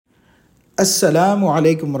Assalamu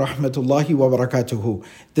alaikum wa rahmatullahi wa barakatuhu.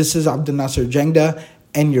 This is Abdul Nasser Jangda,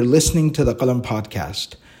 and you're listening to the Qalam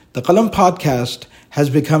Podcast. The Qalam Podcast has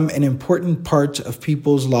become an important part of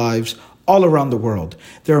people's lives all around the world.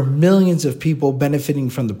 There are millions of people benefiting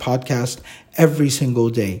from the podcast every single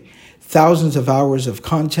day. Thousands of hours of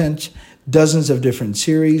content, dozens of different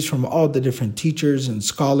series from all the different teachers and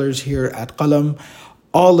scholars here at Qalam.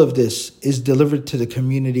 All of this is delivered to the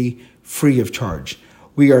community free of charge.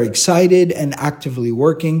 We are excited and actively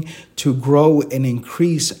working to grow and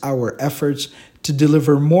increase our efforts to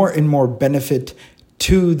deliver more and more benefit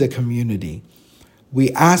to the community.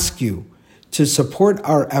 We ask you to support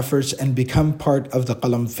our efforts and become part of the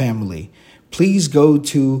Qalam family. Please go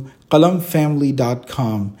to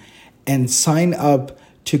qalamfamily.com and sign up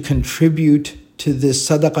to contribute to this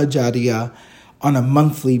sadaqah jariyah on a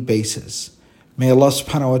monthly basis. May Allah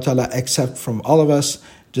subhanahu wa ta'ala accept from all of us.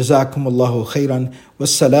 Jazakumullahu khairan.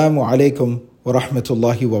 Wassalamu alaikum wa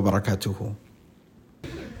rahmatullahi wa barakatuhu.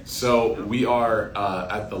 So we are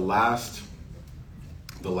at the last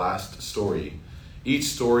story. Each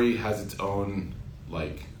story has its own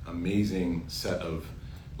amazing set of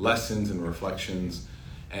lessons and reflections.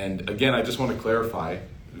 And again, I just want to clarify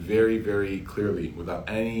very, very clearly, without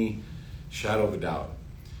any shadow of a doubt,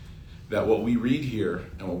 that what we read here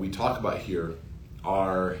and what we talk about here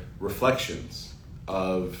are reflections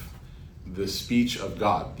of the speech of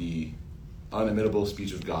God, the unimitable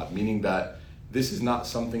speech of God, meaning that this is not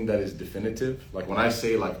something that is definitive. Like when I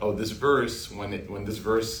say this verse, when this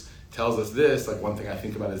verse tells us this, one thing I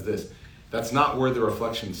think about is this. That's not where the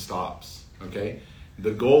reflection stops, okay?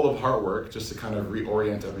 The goal of heart work, just to kind of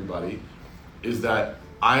reorient everybody, is that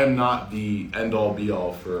I am not the end-all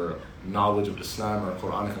be-all for knowledge of Islam or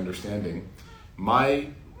Quranic understanding. My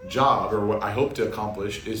job, or what I hope to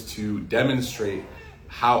accomplish, is to demonstrate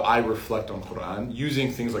how I reflect on Quran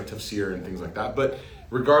using things like tafsir and things like that. But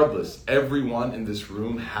regardless, everyone in this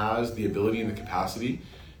room has the ability and the capacity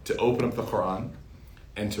to open up the Quran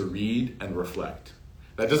and to read and reflect.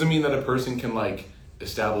 That doesn't mean that a person can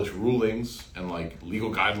establish rulings and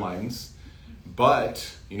legal guidelines,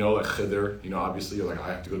 but like Khidr, obviously you're I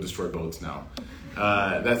have to go destroy boats now.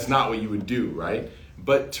 That's not what you would do, right?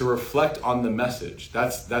 But to reflect on the message,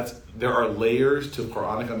 there are layers to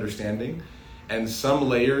Quranic understanding, and some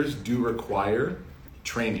layers do require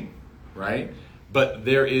training, right? But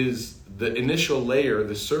there is the initial layer,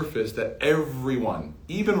 the surface, that everyone,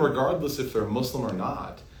 even regardless if they're Muslim or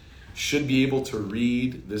not, should be able to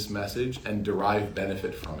read this message and derive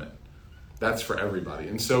benefit from it. That's for everybody.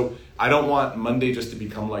 And so I don't want Monday just to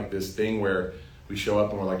become this thing where we show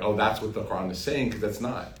up and we're that's what the Quran is saying, because that's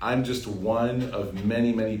not. I'm just one of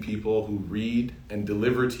many, many people who read and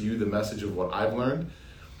deliver to you the message of what I've learned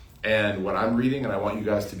and what I'm reading, and I want you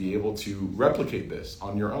guys to be able to replicate this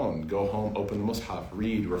on your own. Go home, open the Mus'haf,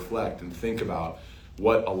 read, reflect, and think about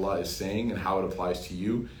what Allah is saying and how it applies to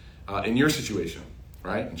you in your situation,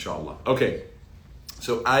 right? Inshallah. Okay,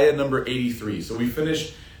 so ayah number 83. So we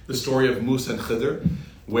finished the story of Musa and Khidr,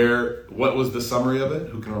 where, what was the summary of it?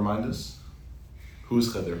 Who can remind us?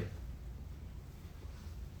 Who's Khidr?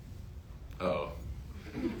 Oh.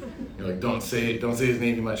 You're don't say his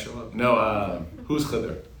name, he might show up. No, who's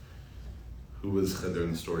Khidr? Who was Khidr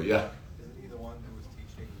in the story? Yeah. Isn't he the one who was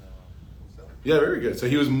teaching Musa? Yeah, very good. So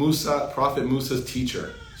he was Prophet Musa's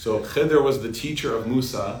teacher. So Khidr was the teacher of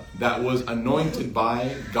Musa that was anointed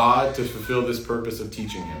by God to fulfill this purpose of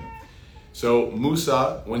teaching him. So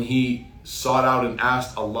Musa, when he sought out and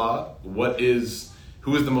asked Allah,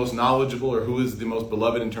 who is the most knowledgeable, or who is the most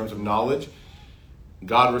beloved in terms of knowledge,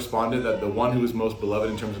 God responded that the one who is most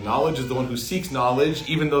beloved in terms of knowledge is the one who seeks knowledge,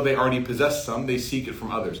 even though they already possess some, they seek it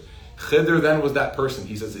from others. Khidr then was that person.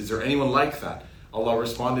 He says, is there anyone like that? Allah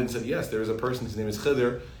responded and said, yes, there is a person, his name is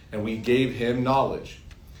Khidr, and we gave him knowledge.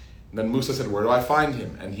 And then Musa said, where do I find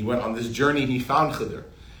him? And he went on this journey and he found Khidr.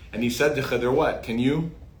 And he said to Khidr, what? Can you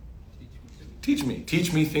teach me?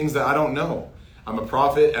 Teach me things that I don't know. I'm a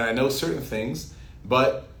prophet and I know certain things,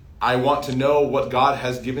 but I want to know what God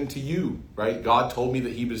has given to you, right? God told me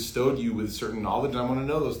that he bestowed you with certain knowledge, and I want to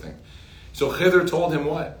know those things. So Khidr told him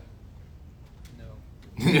what?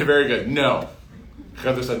 No. Very good. No.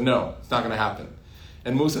 Khidr said, no, it's not going to happen.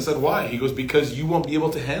 And Musa said, why? He goes, because you won't be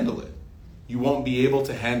able to handle it. You won't be able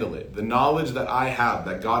to handle it. The knowledge that I have,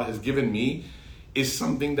 that God has given me, is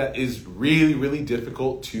something that is really, really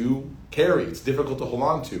difficult to carry. It's difficult to hold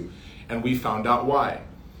on to. And we found out why.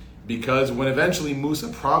 Because when eventually Musa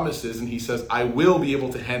promises and he says, I will be able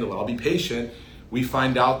to handle it, I'll be patient, we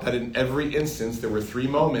find out that in every instance, there were 3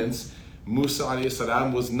 moments Musa alayhi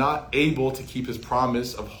salam was not able to keep his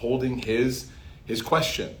promise of holding his his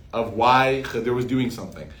question of why Khidr was doing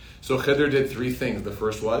something. So Khidr did three things. The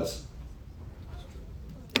first was,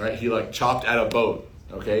 right, he chopped at a boat.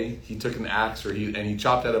 Okay, he took an axe and he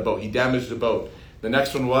chopped at a boat. He damaged a boat. The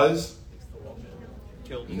next one was,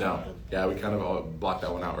 no, yeah, we kind of all blocked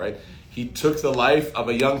that one out, right? He took the life of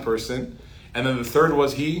a young person, and then the third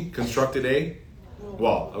was he constructed a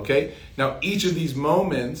wall. Okay, now each of these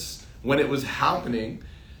moments when it was happening,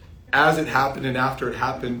 as it happened and after it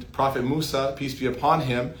happened, Prophet Musa, peace be upon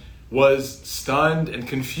him, was stunned and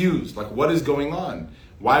confused. Like, what is going on?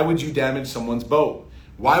 Why would you damage someone's boat?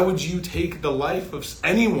 Why would you take the life of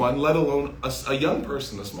anyone, let alone a young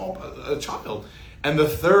person, a child? And the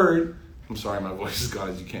third, I'm sorry, my voice is gone,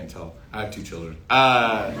 as you can't tell. I have two children.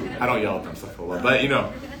 I don't yell at them, stuff for a lot, but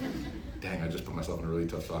dang, I just put myself in a really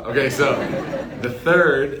tough spot. Okay, so the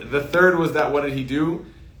third was that what did he do?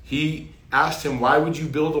 He asked him, why would you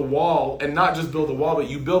build a wall? And not just build a wall, but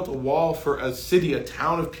you built a wall for a city, a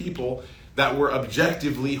town of people that were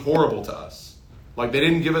objectively horrible to us. Like, they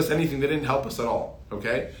didn't give us anything. They didn't help us at all.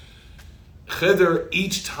 Okay? Khidr,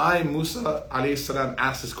 each time Musa alayhi salam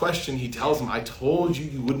asks this question, he tells him, I told you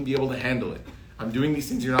you wouldn't be able to handle it. I'm doing these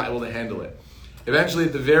things, you're not able to handle it. Eventually,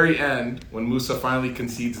 at the very end, when Musa finally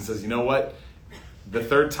concedes and says, you know what? The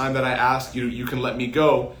third time that I ask you, you can let me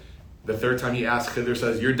go. The third time he asks, Khidr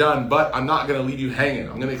says, you're done, but I'm not going to leave you hanging.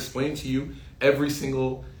 I'm going to explain to you every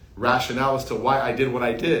single rationale as to why I did what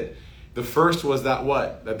I did. The first was that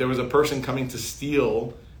what? That there was a person coming to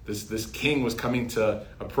steal. This king was coming to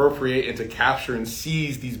appropriate and to capture and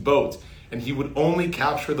seize these boats. And he would only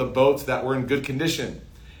capture the boats that were in good condition.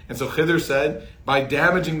 And so Khidr said, by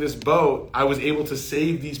damaging this boat, I was able to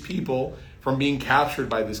save these people from being captured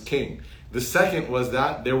by this king. The second was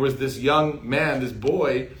that there was this young man, this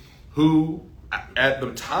boy, who at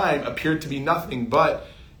the time appeared to be nothing, but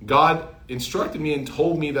God instructed me and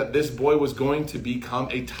told me that this boy was going to become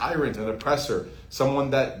a tyrant, an oppressor,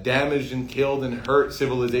 someone that damaged and killed and hurt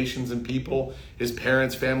civilizations and people, his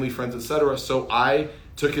parents, family, friends, etc. So I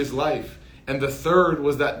took his life. And the third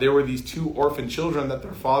was that there were these two orphan children that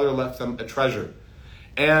their father left them a treasure.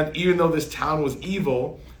 And even though this town was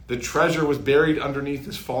evil, the treasure was buried underneath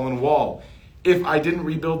this fallen wall. If I didn't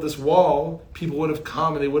rebuild this wall, people would have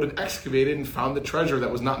come and they would have excavated and found the treasure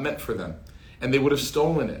that was not meant for them. And they would have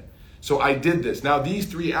stolen it. So I did this. Now these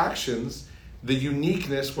three actions, the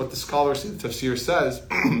uniqueness, what the scholars in the tafsir says,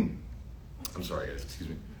 I'm sorry guys, excuse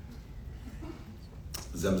me.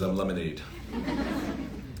 Zamzam lemonade.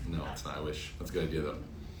 No, it's not, I wish. That's a good idea though.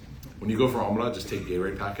 When you go for Umrah, just take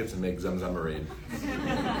Gatorade packets and make Zamzamarade.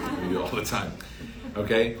 We do it all the time.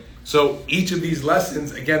 Okay? So each of these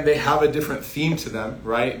lessons, again, they have a different theme to them,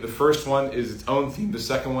 right? The first one is its own theme. The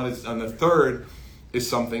second one is, and the third is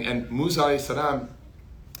something. And Musa alayhi salam,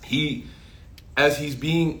 as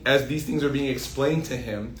these things are being explained to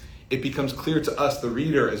him, it becomes clear to us, the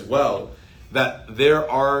reader as well, that there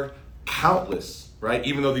are countless, right?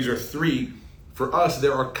 Even though these are three, for us,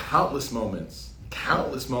 there are countless moments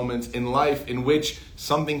in life in which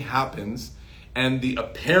something happens and the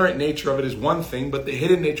apparent nature of it is one thing, but the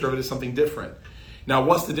hidden nature of it is something different. Now,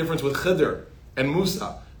 what's the difference with Khidr and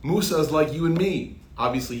Musa? Musa is like you and me.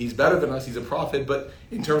 Obviously, he's better than us, he's a prophet, but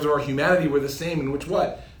in terms of our humanity, we're the same, in which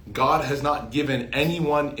what? God has not given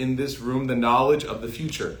anyone in this room the knowledge of the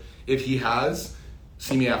future. If he has,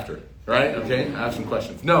 see me after, right? Okay, I have some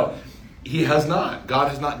questions. No, he has not. God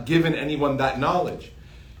has not given anyone that knowledge.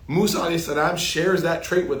 Musa alayhi salam shares that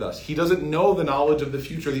trait with us. He doesn't know the knowledge of the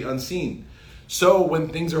future, the unseen. So when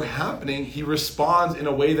things are happening, he responds in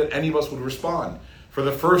a way that any of us would respond. For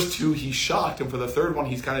the first two, he's shocked, and for the third one,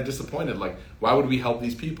 he's kind of disappointed. Like, why would we help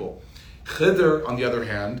these people? Khidr, on the other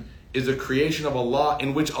hand, is a creation of Allah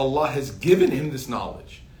in which Allah has given him this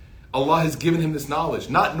knowledge. Allah has given him this knowledge.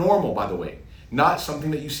 Not normal, by the way. Not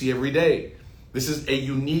something that you see every day. This is a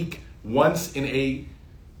unique, once in an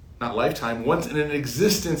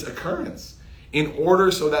existence occurrence. In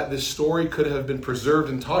order so that this story could have been preserved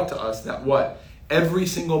and taught to us that what? Every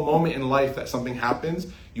single moment in life that something happens,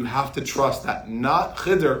 you have to trust that not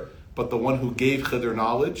Khidr, but the one who gave Khidr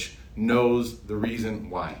knowledge knows the reason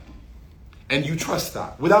why. And you trust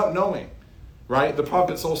that without knowing, right? The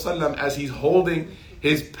Prophet ﷺ, as he's holding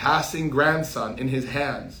his passing grandson in his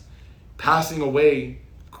hands, passing away,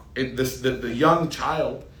 the young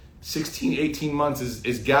child, 16, 18 months,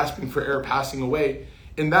 is gasping for air, passing away.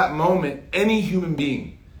 In that moment, any human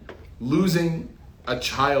being losing a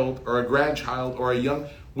child or a grandchild or a young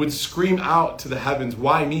would scream out to the heavens,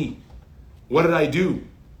 why me? What did I do?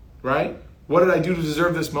 Right? What did I do to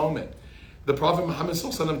deserve this moment? The Prophet Muhammad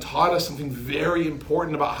ﷺ taught us something very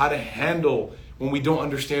important about how to handle when we don't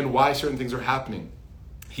understand why certain things are happening.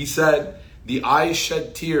 He said The eyes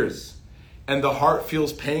shed tears, and the heart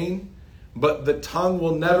feels pain, but the tongue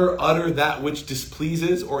will never utter that which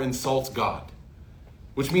displeases or insults God.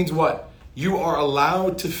 Which means what? You are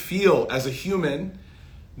allowed to feel as a human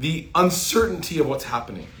the uncertainty of what's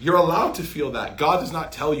happening. You're allowed to feel that. God does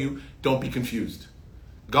not tell you, don't be confused.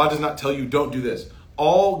 God does not tell you, don't do this.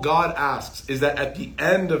 All God asks is that at the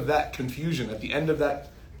end of that confusion, at the end of that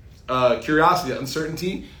curiosity, that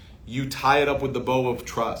uncertainty, you tie it up with the bow of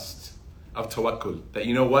trust, of tawakkul. That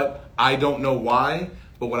you know what? I don't know why,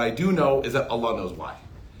 but what I do know is that Allah knows why.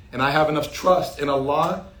 And I have enough trust in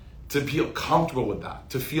Allah to feel comfortable with that.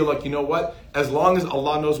 To feel like, you know what? As long as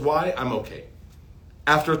Allah knows why, I'm okay.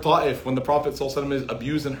 After Ta'if, when the Prophet ﷺ is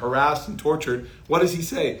abused and harassed and tortured, what does he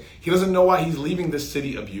say? He doesn't know why he's leaving this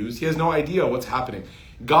city abused. He has no idea what's happening.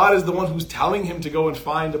 God is the one who's telling him to go and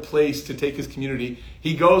find a place to take his community.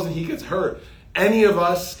 He goes and he gets hurt. Any of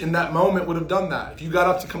us in that moment would have done that. If you got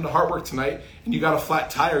up to come to Heartwork tonight and you got a flat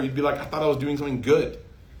tire, you'd be like, I thought I was doing something good.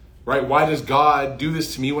 Right? Why does God do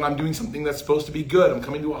this to me when I'm doing something that's supposed to be good? I'm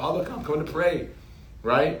coming to a halaqah. I'm coming to pray.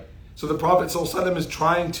 Right? So the Prophet ﷺ is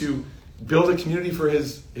trying to build a community for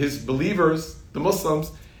his believers, the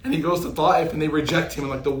Muslims, and he goes to Ta'if and they reject him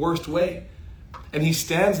in like the worst way. And he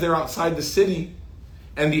stands there outside the city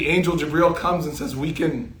and the angel Jibreel comes and says, we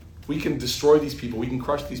can destroy these people, we can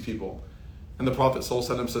crush these people. And the Prophet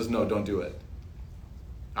ﷺ says, no, don't do it.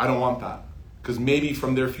 I don't want that. Because maybe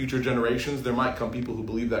from their future generations, there might come people who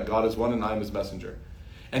believe that God is one and I am his messenger.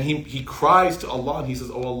 And he cries to Allah and he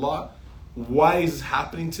says, oh Allah, why is this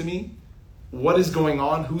happening to me? What is going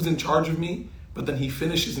on? Who's in charge of me? But then he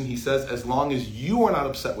finishes and he says, as long as you are not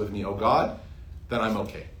upset with me, oh God, then I'm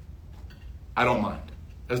okay. I don't mind.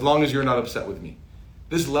 As long as you're not upset with me.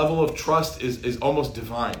 This level of trust is almost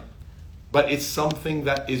divine. But it's something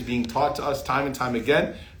that is being taught to us time and time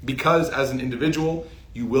again, because as an individual,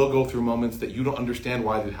 you will go through moments that you don't understand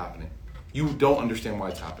why it's happening. You don't understand why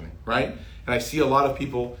it's happening, right? And I see a lot of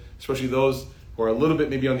people, especially those who are a little bit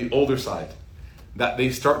maybe on the older side, that they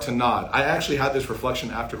start to nod. I actually had this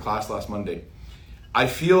reflection after class last Monday. I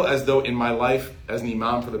feel as though in my life as an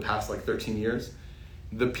imam for the past 13 years,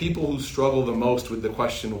 the people who struggle the most with the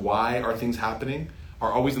question, why are things happening,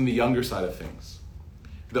 are always on the younger side of things.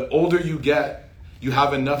 The older you get, you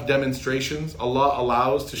have enough demonstrations Allah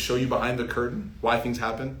allows to show you behind the curtain why things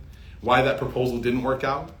happen, why that proposal didn't work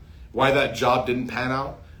out, why that job didn't pan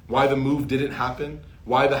out, why the move didn't happen,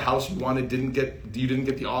 why the house you wanted you didn't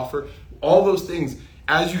get the offer. All those things,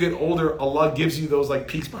 as you get older, Allah gives you those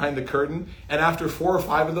peeks behind the curtain. And after 4 or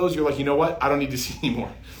 5 of those, you're like, you know what? I don't need to see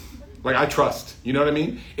anymore. I trust. You know what I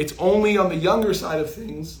mean? It's only on the younger side of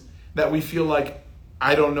things that we feel like,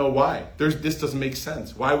 I don't know why. This doesn't make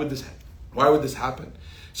sense. Why would this happen?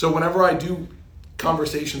 So whenever I do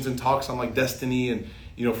conversations and talks on destiny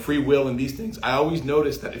and free will and these things, I always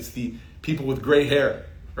notice that it's the people with gray hair,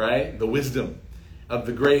 right? The wisdom of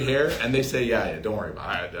the gray hair, and they say, yeah, don't worry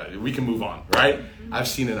about it. We can move on, right? I've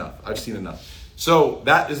seen enough. So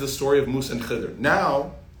that is the story of Musa and Khidr.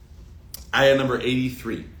 Now, ayah number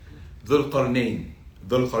 83. Dhul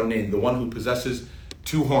Qarnayn, the one who possesses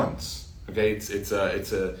 2 horns. Okay, it's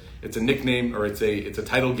a nickname, or it's a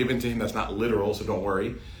title given to him that's not literal, so don't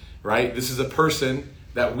worry, right? This is a person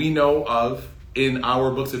that we know of in our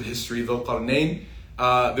books of history, Dhul Qarnayn.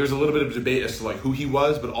 There's a little bit of debate as to who he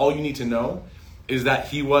was, but all you need to know is that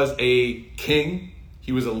he was a king,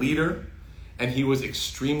 he was a leader, and he was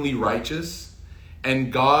extremely righteous,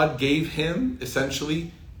 and God gave him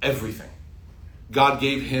essentially everything. God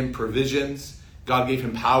gave him provisions, God gave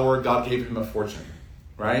him power, God gave him a fortune,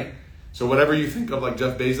 right? So whatever you think of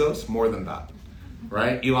Jeff Bezos, more than that,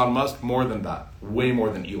 right? Elon Musk, more than that, way more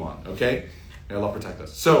than Elon, okay? May Allah protect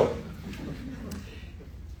us. So,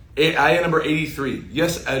 ayah number 83.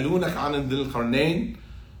 يَسْأَلُونَكَ عَنِ ذِي الْقَرْنَيْنِ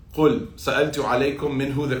قُلْ سَأَلْتُ عَلَيْكُم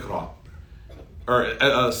مِّنْهُ ذِكْرًا. Or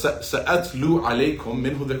سَأَتْلُو عَلَيْكُم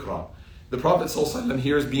مِّنْهُ ذِكْرًا. The Prophet ﷺ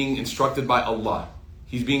here is being instructed by Allah.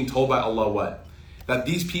 He's being told by Allah what? That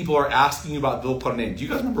these people are asking you about Dhul Qarnayn. Do you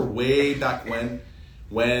guys remember way back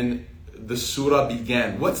when the surah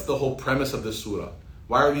began? What's the whole premise of the surah?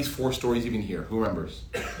 Why are these 4 stories even here? Who remembers?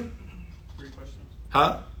 3 questions.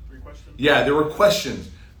 Huh? 3 questions. Yeah, there were questions.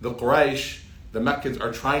 The Quraysh, the Meccans,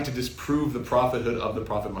 are trying to disprove the prophethood of the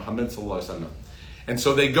Prophet Muhammad sallallahu alaihi wasallam. And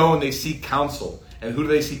so they go and they seek counsel. And who do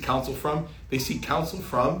they seek counsel from? They seek counsel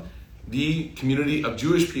from the community of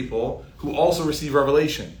Jewish people who also receive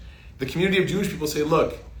revelation. The community of Jewish people say,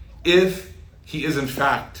 look, if he is in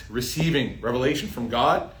fact receiving revelation from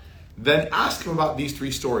God, then ask him about these 3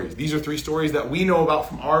 stories. These are 3 stories that we know about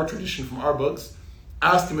from our tradition, from our books.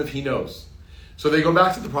 Ask him if he knows. So they go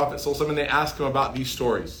back to the Prophet ﷺ and they ask him about these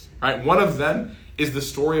stories. Right? One of them is the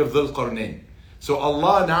story of Dhul Qarnayn. So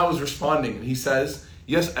Allah now is responding, and He says,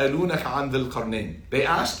 يَسْأَلُونَكَ عَنْ ذِي الْقَرْنَيْنِ. They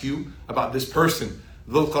ask you about this person,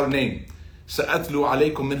 Dhul Qarnayn. سَأَتْلُو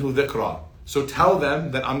عَلَيْكُم مِّنْهُ ذِكْرًا. So tell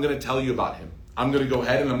them that I'm going to tell you about him. I'm going to go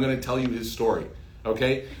ahead and I'm going to tell you his story.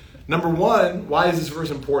 Okay? Number one, why is this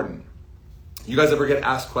verse important? You guys ever get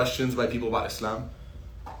asked questions by people about Islam?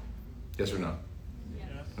 Yes or no? Yes.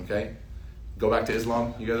 Okay? Go back to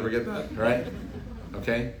Islam. You guys ever get that? Right?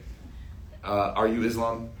 Okay? Are you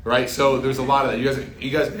Islam? Right? So there's a lot of that.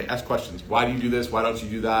 You guys ask questions. Why do you do this? Why don't you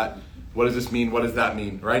do that? What does this mean? What does that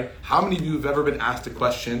mean? Right? How many of you have ever been asked a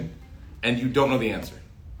question and you don't know the answer?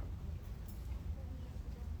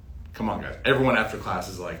 Come on, guys. Everyone after class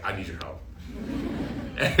is like, I need your help.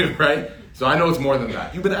 Right? So I know it's more than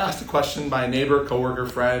that. You've been asked a question by a neighbor, coworker,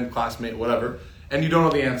 friend, classmate, whatever, and you don't know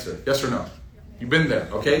the answer. Yes or no? You've been there,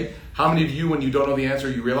 okay? How many of you, when you don't know the answer,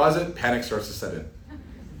 you realize it, panic starts to set in?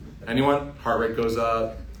 Anyone? Heart rate goes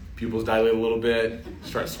up, pupils dilate a little bit,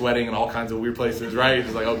 start sweating in all kinds of weird places, right? You're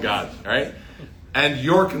just like, oh God, right? And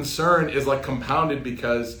your concern is like compounded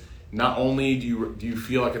because not only do you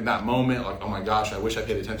feel like in that moment, like, oh my gosh, I wish I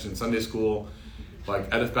paid attention in Sunday school, like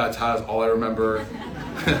Edith Bata is all I remember.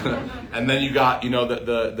 And then you got,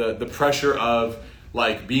 the pressure of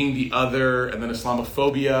like being the other, and then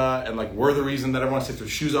Islamophobia, and like we're the reason that everyone takes their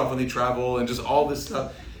shoes off when they travel, and just all this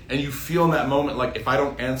stuff. And you feel in that moment like, if I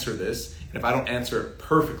don't answer this, and if I don't answer it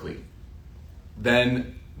perfectly,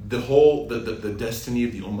 then the destiny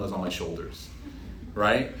of the ummah is on my shoulders,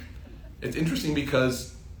 right? It's interesting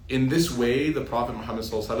because in this way, the Prophet Muhammad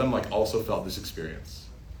ﷺ like also felt this experience.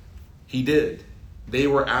 He did. They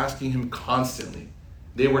were asking him constantly.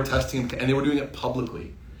 They were testing him, and they were doing it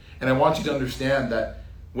publicly. And I want you to understand that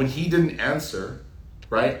when he didn't answer,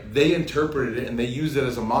 right, they interpreted it and they used it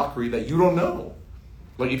as a mockery that you don't know.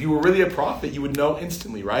 Like if you were really a prophet, you would know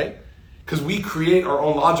instantly, right? Because we create our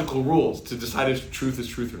own logical rules to decide if truth is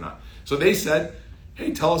truth or not. So they said,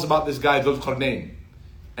 hey, tell us about this guy, Dhul Qarnayn.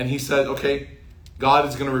 And he said, okay, God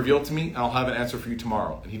is going to reveal to me and I'll have an answer for you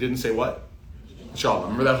tomorrow. And he didn't say what? Inshallah.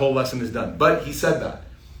 Remember, that whole lesson is done. But he said that.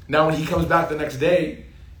 Now when he comes back the next day,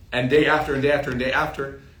 and day after and day after and day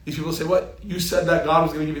after, these people say, what? You said that God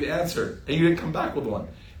was going to give you the answer, and you didn't come back with one.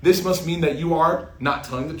 This must mean that you are not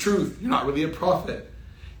telling the truth. You're not really a prophet.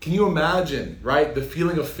 Can you imagine, right, the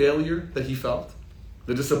feeling of failure that he felt?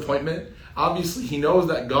 The disappointment? Obviously, he knows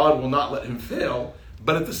that God will not let him fail,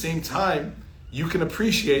 but at the same time, you can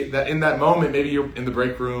appreciate that in that moment, maybe you're in the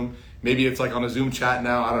break room, maybe it's like on a Zoom chat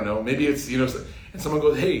now, I don't know, maybe it's, and someone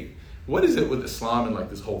goes, hey, what is it with Islam and like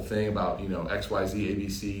this whole thing about, XYZ,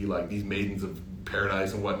 ABC, like these maidens of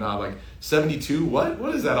paradise and whatnot, like 72,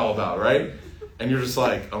 what is that all about, right? And you're just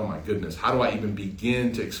like, oh my goodness, how do I even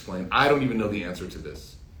begin to explain? I don't even know the answer to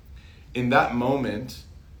this. In that moment,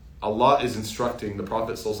 Allah is instructing the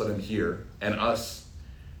Prophet ﷺ here and us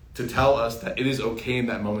to tell us that it is okay in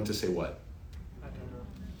that moment to say what?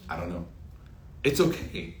 I don't know. It's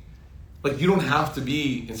okay. Like you don't have to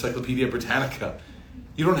be Encyclopedia Britannica.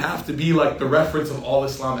 You don't have to be like the reference of all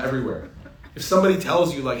Islam everywhere. If somebody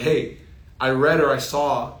tells you like, hey, I read or I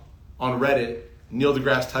saw on Reddit, Neil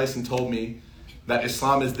deGrasse Tyson told me that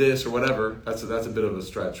Islam is this or whatever, that's a bit of a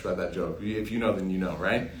stretch, right, that joke. If you know, then you know,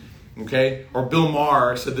 right? Okay? Or Bill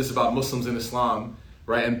Maher said this about Muslims in Islam,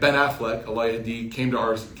 right? And Ben Affleck, Allah Yahdi, came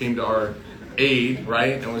to our aid,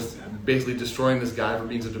 right? And was basically destroying this guy for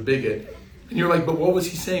being such a bigot. And you're like, but what was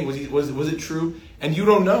he saying? Was it true? And you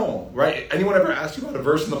don't know, right? Anyone ever asked you about a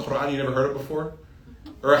verse in the Quran you never heard it before?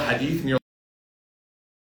 Or a hadith and you're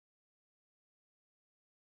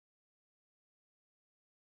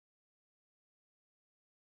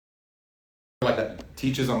like, that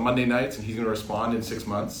teaches on Monday nights and he's going to respond in 6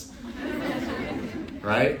 months?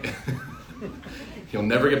 Right? He'll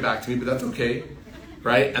never get back to me, but that's okay.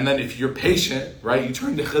 Right? And then if you're patient, right, you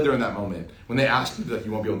turn to khidr in that moment. When they ask you, like,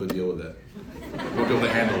 you won't be able to deal with it. You won't be able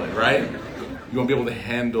to handle it, right? You won't be able to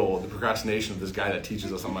handle the procrastination of this guy that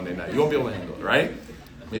teaches us on Monday night. You won't be able to handle it, right?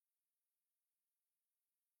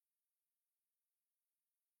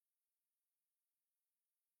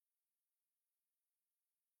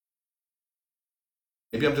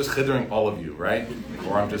 Maybe I'm just khidring all of you, right?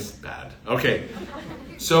 Or I'm just bad. Okay.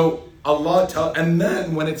 So Allah and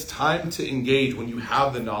then when it's time to engage, when you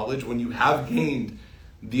have the knowledge, when you have gained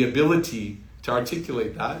the ability to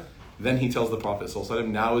articulate that, then he tells the Prophet ﷺ,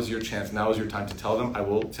 now is your chance, now is your time to tell them, I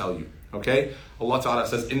will tell you. Okay? Allah Ta'ala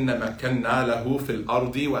says, إِنَّ مَكَّنَّا لَهُ فِي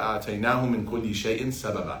الْأَرْضِ وَآتَيْنَاهُ مِنْ كُلِّ شَيْءٍ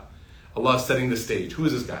سَبَبًا. Allah is setting the stage. Who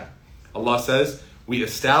is this guy? Allah says, we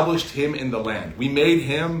established him in the land. We made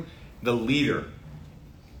him the leader.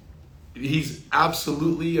 He's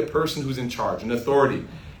absolutely a person who's in charge, an authority.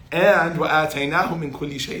 And وَآتَيْنَاهُ مِنْ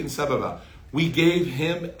كُلِّ شَيْءٍ سَبَبًا. We gave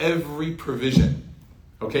him every provision.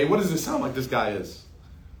 Okay, what does it sound like this guy is?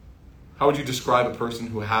 How would you describe a person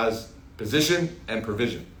who has position and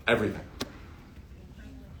provision? Everything.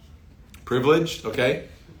 Privileged, okay?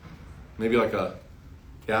 Maybe like a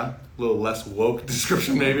little less woke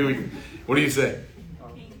description maybe. What do you say?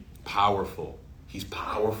 Powerful. He's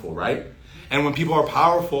powerful, right? And when people are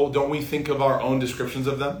powerful, don't we think of our own descriptions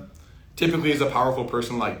of them? Typically, is a powerful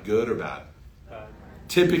person like good or bad?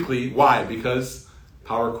 Typically, why? Because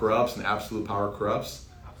power corrupts and absolute power corrupts?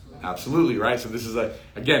 Absolutely, right? So this is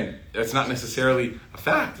again, it's not necessarily a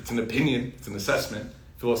fact. It's an opinion. It's an assessment.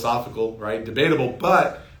 Philosophical, right? Debatable.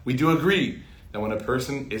 But we do agree that when a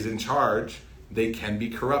person is in charge, they can be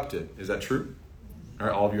corrupted. Is that true? All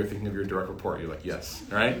right, all of you are thinking of your direct report. You're like, yes,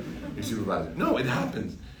 all right? Your supervisor. No, it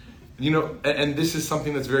happens. You know, and this is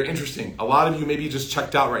something that's very interesting. A lot of you maybe just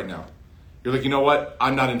checked out right now. You're like, you know what?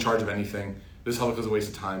 I'm not in charge of anything. This halakha is a waste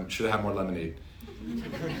of time. Should have had more lemonade.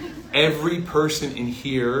 Every person in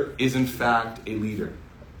here is in fact a leader.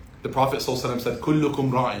 The Prophet ﷺ said,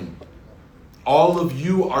 "Kullukum ra'in." All of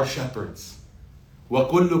you are shepherds. Wa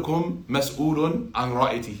kullukum mas'ulun an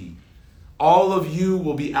ra'itihi. All of you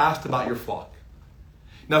will be asked about your flock.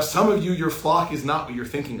 Now, some of you, your flock is not what you're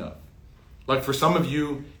thinking of. Like for some of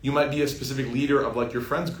you, you might be a specific leader of like your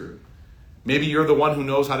friends group. Maybe you're the one who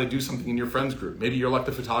knows how to do something in your friends group. Maybe you're like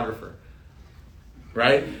the photographer.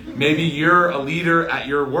 Right? Maybe you're a leader at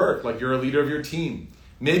your work, like you're a leader of your team.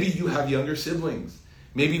 Maybe you have younger siblings.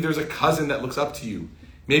 Maybe there's a cousin that looks up to you.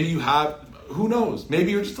 Maybe you have, who knows?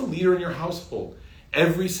 Maybe you're just a leader in your household.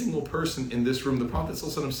 Every single person in this room, the Prophet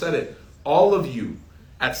ﷺ said it, all of you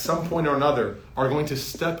at some point or another are going to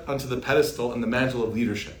step onto the pedestal and the mantle of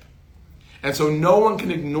leadership. And so no one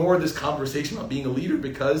can ignore this conversation about being a leader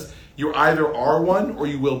because you either are one or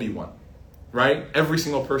you will be one. Right? Every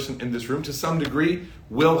single person in this room, to some degree,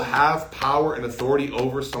 will have power and authority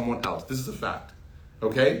over someone else. This is a fact.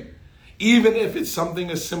 Okay? Even if it's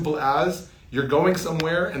something as simple as you're going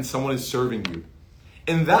somewhere and someone is serving you.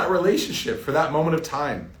 In that relationship, for that moment of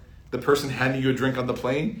time, the person handing you a drink on the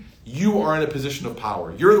plane, you are in a position of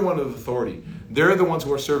power. You're the one with authority. They're the ones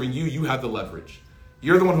who are serving you. You have the leverage.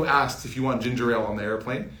 You're the one who asks if you want ginger ale on the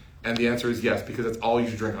airplane. And the answer is yes, because that's all you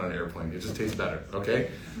should drink on an airplane. It just tastes better.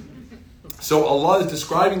 Okay? So Allah is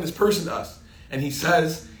describing this person to us. And he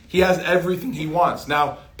says he has everything he wants.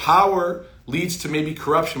 Now, power leads to maybe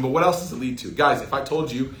corruption, but what else does it lead to? Guys, if I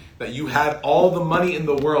told you that you had all the money in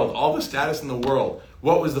the world, all the status in the world,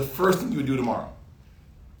 what was the first thing you would do tomorrow?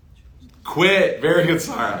 Quit. Very good,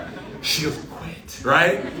 Sarah. She goes, quit,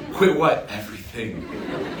 right? Quit what? Everything.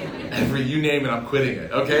 You name it, I'm quitting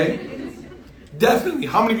it, okay? Definitely.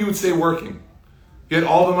 How many of you would say working? You had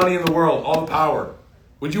all the money in the world, all the power.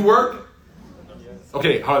 Would you work?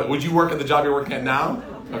 Okay, would you work at the job you're working at now?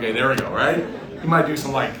 Okay, there we go, right? You might do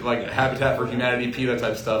some like Habitat for Humanity, PETA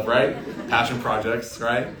type stuff, right? Passion projects,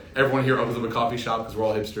 right? Everyone here opens up a coffee shop because we're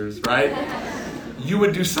all hipsters, right? You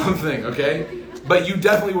would do something, okay? But you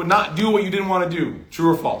definitely would not do what you didn't want to do.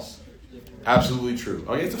 True or false? Absolutely true.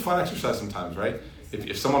 Okay, it's a fun exercise sometimes, right?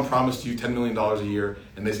 If someone promised you $10 million a year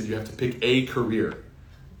and they said you have to pick a career,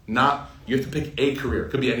 you have to pick a career.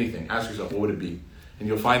 It could be anything. Ask yourself, what would it be? And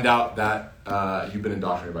you'll find out that you've been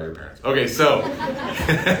indoctrinated by your parents. Okay, so,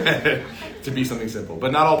 to be something simple.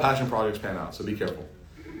 But not all passion projects pan out, so be careful.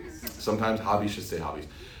 Sometimes hobbies should stay hobbies.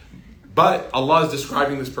 But Allah is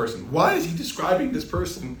describing this person. Why is he describing this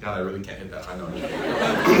person? God, I really can't hit that. I know.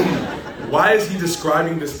 Why is he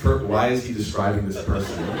describing this person in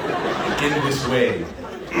this way?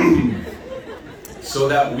 So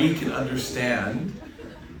that we can understand.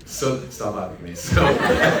 Stop laughing at me. So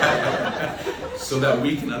that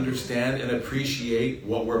we can understand and appreciate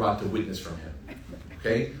what we're about to witness from him.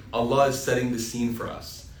 Okay? Allah is setting the scene for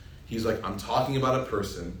us. He's like, I'm talking about a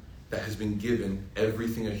person that has been given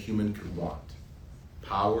everything a human could want.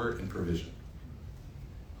 Power and provision.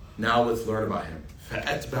 Now let's learn about him.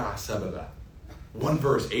 فَأَتْبَعَ سَبَبًا. One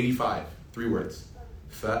verse, 85. 3 words.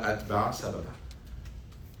 فَأَتْبَعَ سَبَبًا.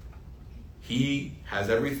 He has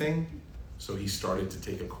everything, so he started to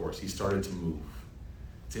take a course. He started to move.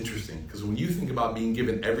 It's interesting, because when you think about being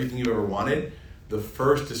given everything you've ever wanted, the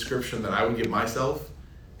first description that I would give myself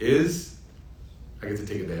is, I get to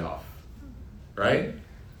take a day off. Right?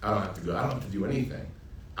 I don't have to go. I don't have to do anything.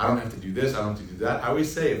 I don't have to do this. I don't have to do that. I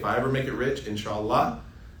always say, if I ever make it rich, inshallah,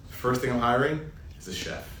 the first thing I'm hiring is a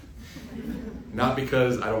chef. Not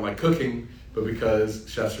because I don't like cooking, but because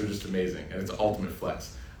chefs are just amazing, and it's an ultimate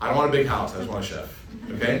flex. I don't want a big house. I just want a chef.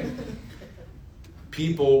 Okay?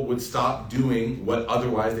 People would stop doing what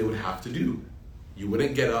otherwise they would have to do. You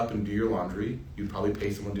wouldn't get up and do your laundry. You'd probably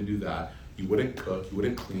pay someone to do that. You wouldn't cook. You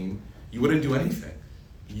wouldn't clean. You wouldn't do anything.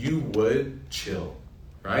 You would chill,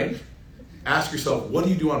 right? Ask yourself, what do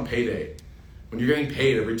you do on payday? When you're getting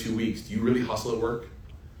paid every 2 weeks, do you really hustle at work?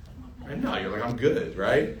 Right now, you're like, I'm good,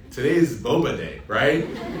 right? Today is boba day, right?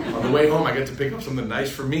 On the way home, I get to pick up something nice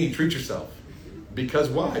for me. Treat yourself. Because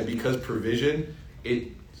why? Because provision, it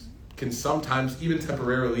can sometimes, even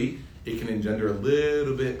temporarily, it can engender a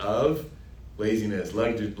little bit of laziness,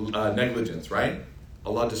 negligence, right?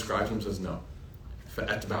 Allah describes him as no.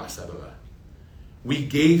 فَأَتْبَعَ سَبَبًا. We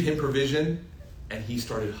gave him provision, and he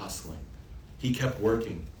started hustling. He kept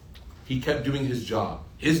working. He kept doing his job.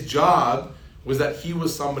 His job was that he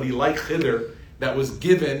was somebody like Khidr that was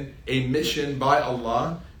given a mission by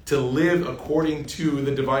Allah to live according to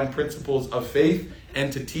the divine principles of faith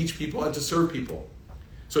and to teach people and to serve people.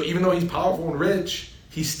 So even though he's powerful and rich,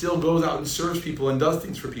 he still goes out and serves people and does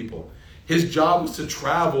things for people. His job was to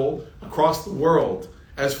travel across the world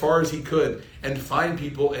as far as he could and find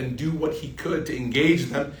people and do what he could to engage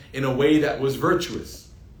them in a way that was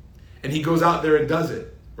virtuous. And he goes out there and does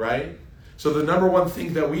it, right? So the number one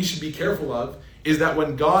thing that we should be careful of is that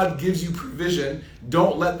when God gives you provision,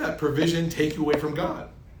 don't let that provision take you away from God.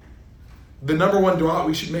 The number one dua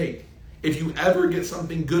we should make, if you ever get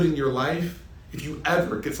something good in your life,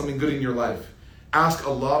 ask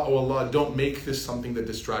Allah, oh Allah, don't make this something that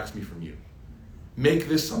distracts me from you. Make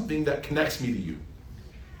this something that connects me to you.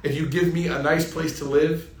 If you give me a nice place to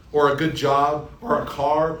live, or a good job, or a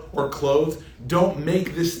car, or clothes, don't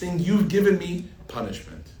make this thing you've given me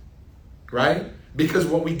punishment. Right? Because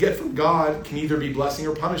what we get from God can either be blessing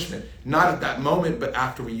or punishment. Not at that moment, but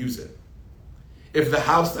after we use it. If the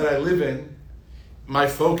house that I live in, my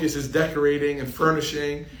focus is decorating and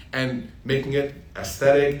furnishing and making it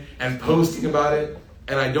aesthetic and posting about it,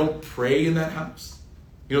 and I don't pray in that house.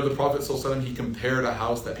 You know, the Prophet ﷺ, he compared a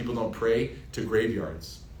house that people don't pray to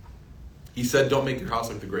graveyards. He said, don't make your house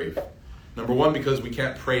like the grave. Number one, because we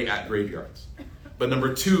can't pray at graveyards. But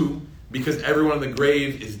number two, because everyone in the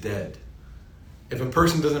grave is dead. If a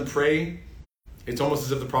person doesn't pray, it's almost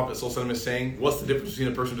as if the Prophet ﷺ is saying, what's the difference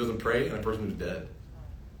between a person who doesn't pray and a person who's dead?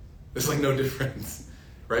 There's like no difference,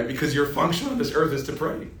 right? Because your function on this earth is to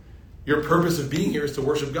pray. Your purpose of being here is to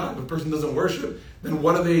worship God. If a person doesn't worship, then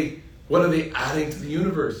what are they adding to the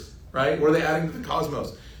universe, right? What are they adding to the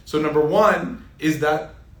cosmos? So number one is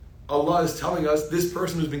that Allah is telling us this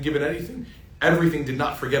person who's been given everything did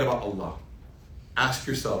not forget about Allah. Ask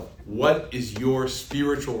yourself, what is your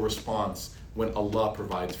spiritual response when Allah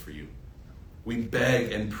provides for you? We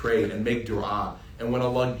beg and pray and make dua. And when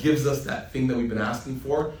Allah gives us that thing that we've been asking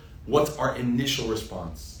for, what's our initial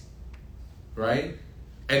response? Right?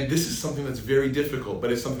 And this is something that's very difficult,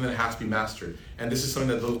 but it's something that has to be mastered. And this is something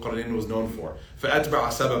that Dhul Qarnayn was known for. فَأَتْبَعَ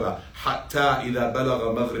سَبَبًا حَتَّى إِذَا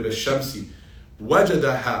بَلَغَ مَغْرِبَ الشَّمْسِ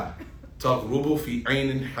وَجَدَهَا تَغْرُبُ فِي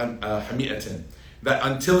عَيْنٍ حَمِئَةٍ. That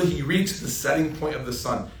until he reached the setting point of the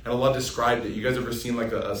sun. And Allah described it. You guys ever seen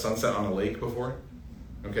like a sunset on a lake before?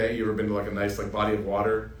 Okay, you ever been to like a nice like body of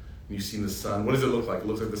water and you've seen the sun? What does it look like? It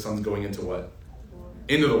looks like the sun's going into what?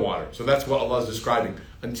 Into the water. So that's what Allah is describing.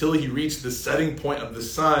 Until he reached the setting point of the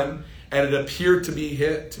sun and it appeared to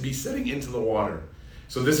be setting into the water.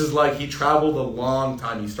 So this is like he traveled a long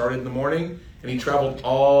time. He started in the morning and he traveled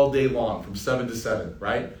all day long from 7 to 7,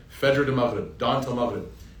 right? Fajr to Maghrib, dawn till Maghrib.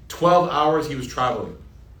 12 hours he was traveling.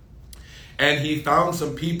 And he found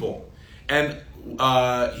some people. And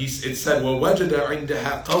it said, وَوَجَدَ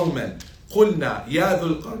عِنْدَهَا قَوْمًا قُلْنَا يَا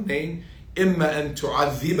ذُو الْقَرْنَيْنِ إِمَّا أَن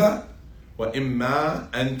تُعَذِّبَ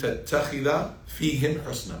وَإِمَّا أَن تَتَّخِذَ فِيهِمْ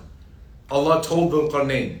حُسْنًا. Allah told Dhul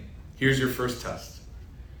Qarnayn, here's your first test.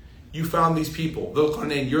 You found these people. Dhul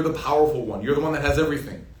Qarnayn, you're the powerful one. You're the one that has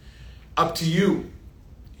everything. Up to you.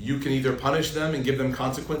 You can either punish them and give them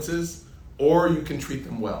consequences, or you can treat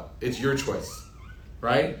them well. It's your choice,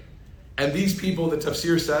 right? And these people, the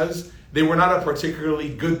tafsir says, they were not a particularly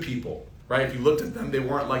good people, right? If you looked at them, they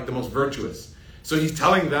weren't like the most virtuous. So he's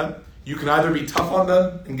telling them, you can either be tough on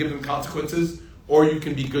them and give them consequences, or you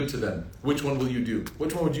can be good to them. Which one will you do?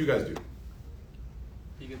 Which one would you guys do?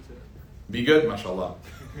 Be good to them. Be good, mashallah.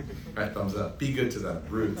 Right, thumbs up. Be good to them.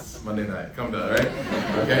 Roots, Monday night. Come to that,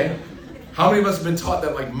 right? Okay? How many of us have been taught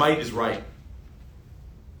that like might is right?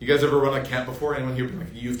 You guys ever run a camp before? Anyone here been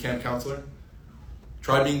like a youth camp counselor?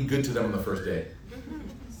 Try being good to them on the first day.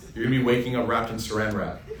 You're going to be waking up wrapped in saran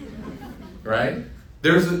wrap. Right?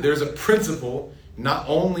 There's a principle, not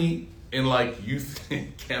only in like youth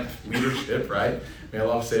camp leadership, right? May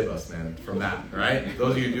Allah save us, man, from that, right?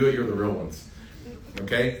 Those of you who do it, you're the real ones.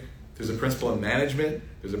 Okay? There's a principle in management.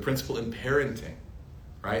 There's a principle in parenting.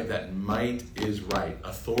 right? That might is right.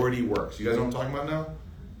 Authority works. You guys know what I'm talking about now?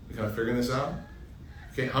 You kind of figuring this out?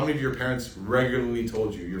 Okay, how many of your parents regularly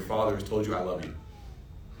told you, your father has told you, I love you?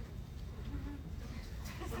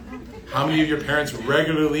 How many of your parents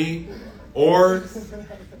regularly or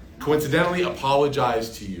coincidentally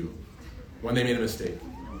apologized to you when they made a mistake?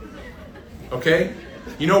 Okay?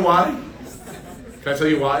 You know why? Can I tell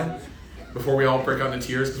you why? Before we all break out into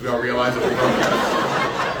tears because we all realize that we're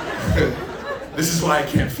broken. This is why I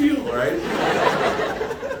can't feel, right?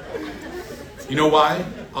 You know why?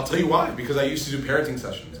 I'll tell you why. Because I used to do parenting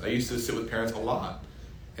sessions. I used to sit with parents a lot.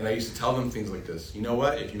 And I used to tell them things like this. You know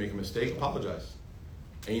what? If you make a mistake, apologize.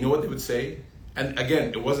 And you know what they would say? And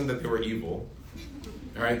again, it wasn't that they were evil.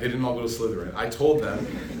 All right? They didn't all go to Slytherin. I told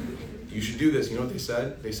them, you should do this. You know what they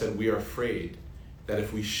said? They said, we are afraid that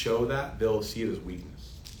if we show that, they'll see it as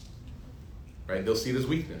weakness. Right? They'll see it as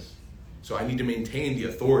weakness. So I need to maintain the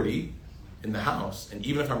authority in the house. And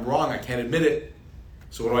even if I'm wrong, I can't admit it.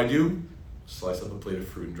 So what do? Slice up a plate of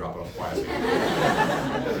fruit and drop it off quietly.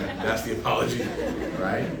 That's the apology,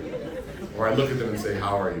 right? Or I look at them and say,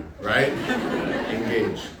 how are you, right?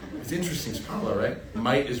 Engage. It's interesting, subhanAllah, right?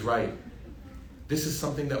 Might is right. This is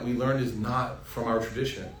something that we learned is not from our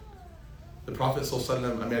tradition. The Prophet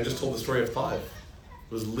ﷺ, I just told the story of Taif,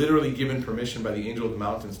 was literally given permission by the angel of the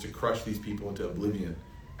mountains to crush these people into oblivion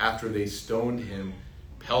after they stoned him,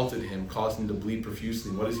 pelted him, caused him to bleed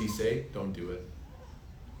profusely. What does he say? Don't do it.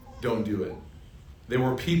 Don't do it. There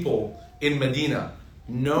were people in Medina,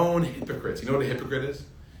 known hypocrites. You know what a hypocrite is?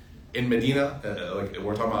 In Medina, like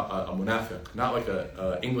we're talking about a munafiq, not like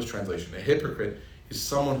a English translation. A hypocrite is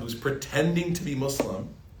someone who's pretending to be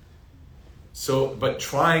Muslim, but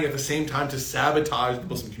trying at the same time to sabotage the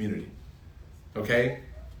Muslim community. Okay?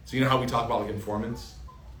 So you know how we talk about like informants?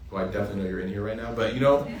 Well, I definitely know you're in here right now, but you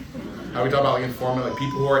know how we talk about like informant, like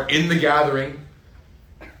people who are in the gathering,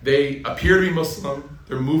 they appear to be Muslim,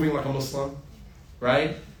 they're moving like a Muslim,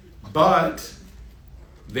 right? But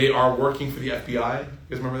they are working for the FBI. You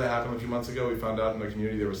guys remember that happened a few months ago? We found out in the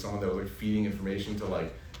community there was someone that was like feeding information to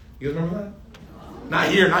like, you guys remember that? Not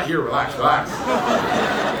here, relax.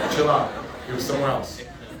 Chill out. It was somewhere else.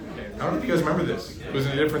 I don't know if you guys remember this. It was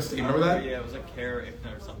in a different state. Remember that? Yeah, it was like Care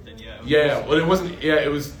Ifna or something. Well, it wasn't. Yeah, it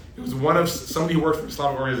was one of somebody who worked for an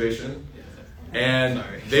Islamic organization, and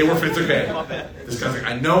they were. It's okay. This guy's like,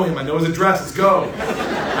 I know him. I know his address. Let's go.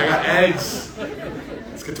 I got eggs.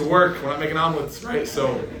 Let's get to work. We're not making omelets, right?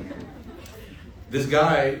 So this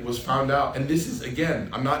guy was found out, and this is again.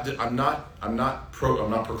 I'm not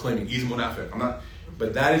proclaiming he's munafiq. I'm not.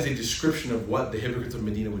 But that is a description of what the hypocrites of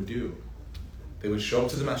Medina would do. They would show up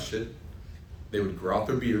to the masjid. They would grow out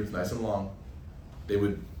their beards, nice and long. They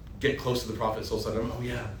would get close to the Prophet ﷺ. Oh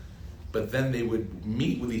yeah. But then they would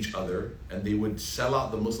meet with each other and they would sell out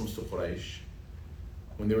the Muslims to Quraysh.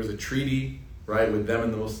 When there was a treaty, right, with them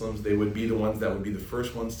and the Muslims, they would be the ones that would be the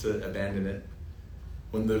first ones to abandon it.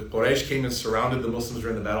 When the Quraysh came and surrounded the Muslims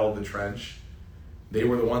during the Battle of the Trench, they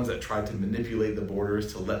were the ones that tried to manipulate the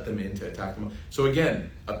borders to let them in to attack them. So again,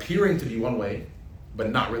 appearing to be one way, but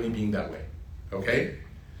not really being that way. Okay?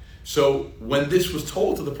 So when this was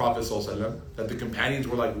told to the Prophet ﷺ, that the companions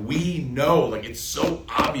were like, we know, like it's so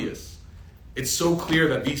obvious. It's so clear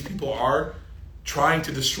that these people are trying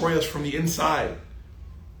to destroy us from the inside.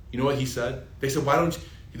 You know what he said? They said,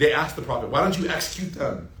 they asked the Prophet, why don't you execute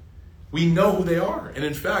them? We know who they are. And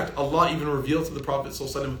in fact, Allah even revealed to the Prophet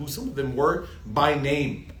ﷺ who some of them were by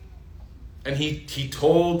name. And he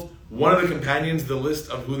told one of the companions the list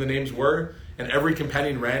of who the names were, and every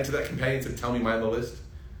companion ran to that companion and said, tell me mine the list.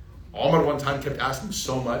 Umar one time kept asking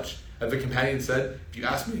so much that the companion said, if you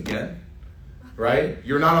ask me again, right,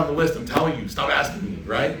 you're not on the list, I'm telling you, stop asking me,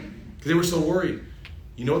 right? Because they were so worried.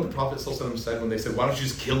 You know what the Prophet ﷺ said when they said, why don't you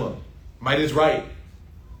just kill him? Might is right?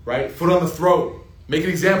 Foot on the throat. Make an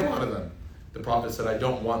example out of them. The Prophet said, I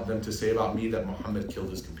don't want them to say about me that Muhammad killed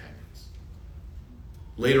his companions.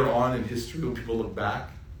 Later on in history, when people look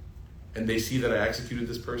back and they see that I executed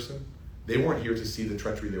this person, they weren't here to see the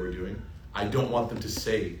treachery they were doing. I don't want them to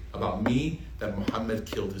say about me that Muhammad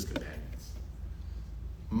killed his companions.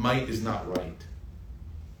 Might is not right.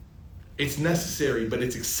 It's necessary, but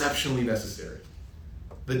it's exceptionally necessary.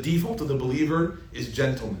 The default of the believer is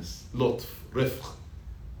gentleness, lutf, rifq.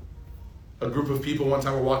 A group of people one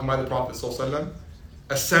time were walking by the Prophet ﷺ.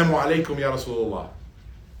 Assalamu alaikum ya Rasulullah.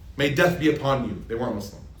 May death be upon you. They weren't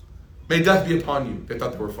Muslim. May death be upon you. They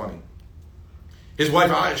thought they were funny. His wife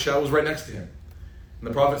Aisha was right next to him. And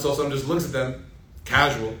the Prophet ﷺ just looks at them,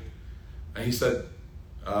 casual, and he said,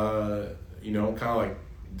 kind of like,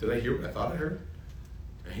 did I hear what I thought I heard?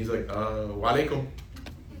 And he's like, wa alaikum.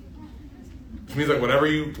 Which means like whatever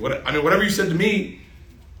you said to me,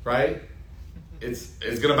 right?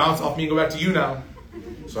 It's gonna bounce off me and go back to you now.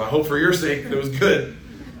 So I hope for your sake that it was good,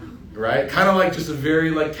 right? Kind of like just a very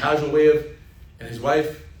like casual way of, and his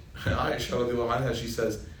wife, Aisha radiallahu anha, she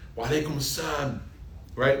says, wa alaykum as-salam,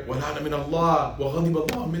 right? Wa la'na min Allah, wa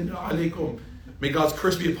ghadiba Allah minna alaykum. May God's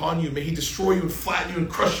curse be upon you. May He destroy you and flatten you and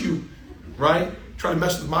crush you, right? Try to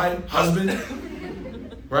mess with my husband,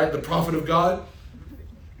 right? The Prophet of God.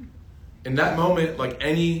 In that moment, like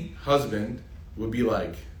any husband would be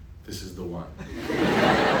like, this is the one.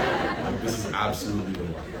 Like, this is absolutely the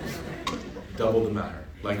one. Double the matter.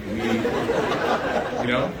 Like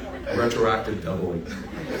retroactive doubling.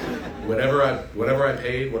 Whatever I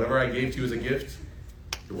paid, whatever I gave to you as a gift,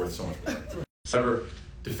 you're worth so much more. However,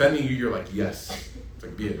 defending you, you're like, yes. It's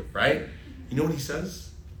like, be it, right? You know what he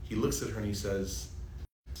says? He looks at her and he says,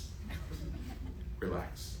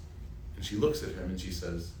 relax. And she looks at him and she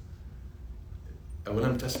says,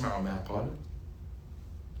 أَوَلَمْ تَسْمَعُ مَا قَالُوا?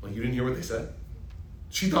 Like, you didn't hear what they said?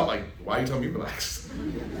 She thought, like, why are you telling me relax?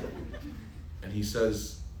 And he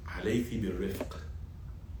says, عَلَيْكِ بِالرِّفْقِ.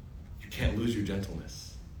 You can't lose your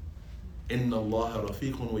gentleness. إِنَّ اللَّهَ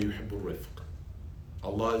رَفِيقٌ وَيُحِبُّ الرِّفْقِ.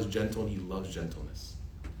 Allah is gentle and He loves gentleness.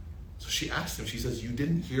 So she asked him, she says, you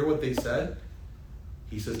didn't hear what they said?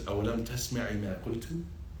 He says, أَوَلَمْ تَسْمَعِ مَا قُلْتُ?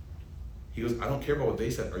 He goes, I don't care about what they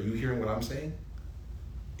said. Are you hearing what I'm saying?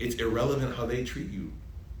 It's irrelevant how they treat you.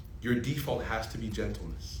 Your default has to be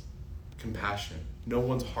gentleness, compassion. No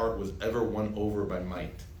one's heart was ever won over by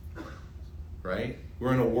might, right?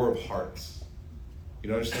 We're in a war of hearts.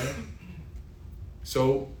 You understand?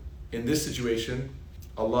 So, in this situation,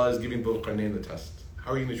 Allah is giving Dhul Qarnayn the test.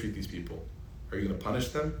 How are you going to treat these people? Are you going to punish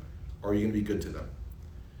them, or are you going to be good to them?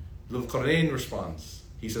 Dhul Qarnayn responds.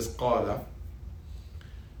 He says, قَالَ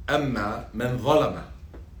أَمَّا مَنْ ظَلَمَ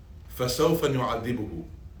فَسَوْفَ نُعَذِّبُهُ.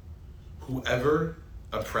 Whoever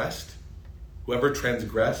oppressed, whoever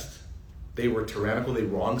transgressed, they were tyrannical, they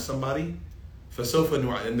wronged somebody,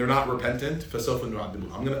 and they're not repentant,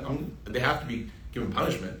 they have to be given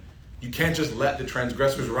punishment. You can't just let the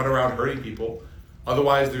transgressors run around hurting people.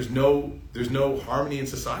 Otherwise, there's no harmony in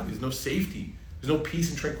society, there's no safety, there's no peace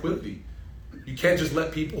and tranquility. You can't just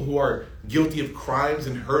let people who are guilty of crimes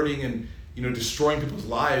and hurting and destroying people's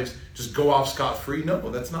lives just go off scot-free. No,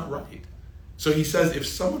 that's not right. So he says, if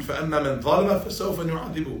someone فَأَمَّا مَنْ ظَلَمَ فَسَوْفَ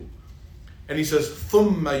نُعَذِّبُهُ. And he says,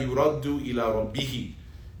 ثُمَّ يُرَدُّ إِلَىٰ رَبِّهِ.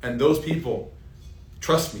 And those people,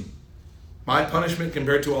 trust me, my punishment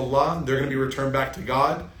compared to Allah, they're going to be returned back to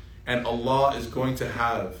God, and Allah is going to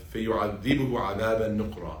have فَيُعَذِّبُهُ عَذَابًا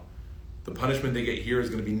نُقْرًا. The punishment they get here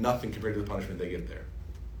is going to be nothing compared to the punishment they get there.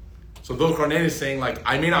 So Dhul Qarnayn is saying, like,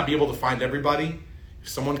 I may not be able to find everybody. If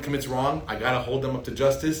someone commits wrong, I got to hold them up to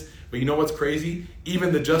justice. But you know what's crazy?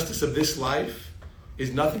 Even the justice of this life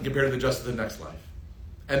is nothing compared to the justice of the next life.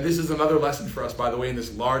 And this is another lesson for us, by the way, in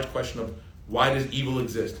this large question of why does evil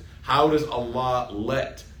exist? How does Allah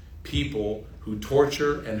let people who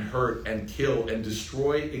torture and hurt and kill and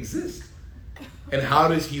destroy exist? And how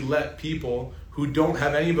does He let people who don't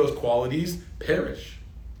have any of those qualities perish?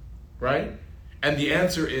 Right? And the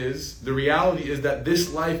answer is, the reality is that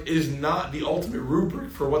this life is not the ultimate rubric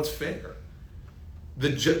for what's fair.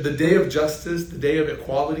 The day of justice, the day of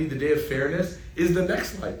equality, the day of fairness is the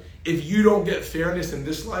next life. If you don't get fairness in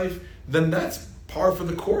this life, then that's par for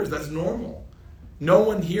the course. That's normal. No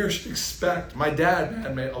one here should expect. My dad,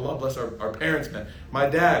 man, may Allah bless our parents, man. My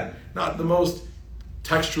dad, not the most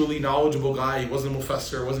textually knowledgeable guy. He wasn't a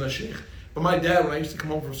mufassir, wasn't a sheikh. But my dad, when I used to come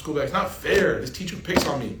home from school, it's not fair. This teacher picks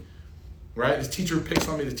on me. Right? This teacher picks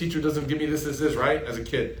on me. This teacher doesn't give me this, right? As a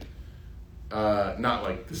kid. Not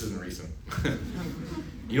like, this isn't recent.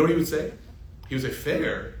 You know what he would say? He would say,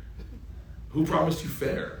 fair? Who promised you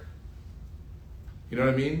fair? You know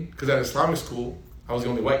what I mean? Because at Islamic school, I was the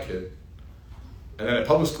only white kid. And then at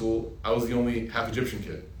public school, I was the only half Egyptian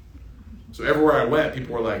kid. So everywhere I went,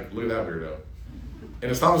 people were like, look at that weirdo. In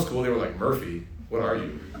Islamic school, they were like, Murphy, what are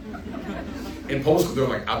you? In public school, they were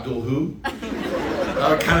like, Abdul who?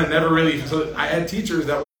 I kind of never really, so I had teachers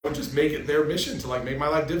that would just make it their mission to like make my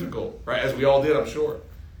life difficult, right? As we all did, I'm sure.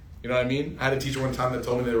 You know what I mean? I had a teacher one time that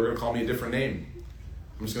told me they were going to call me a different name.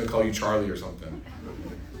 I'm just going to call you Charlie or something.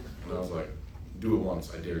 And I was like, do it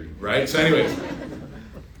once, I dare you, right? So anyways,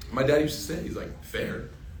 my dad used to say, he's like, fair?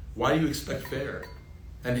 Why do you expect fair?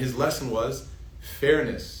 And his lesson was,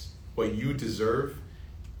 fairness, what you deserve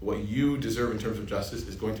in terms of justice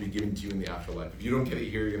is going to be given to you in the afterlife. If you don't get it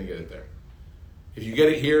here, you're going to get it there. If you get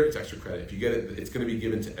it here, it's extra credit. If you get it, it's going to be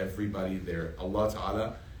given to everybody there. Allah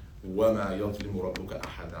Ta'ala, وَمَا يَظْلِمُ رَبُّكَ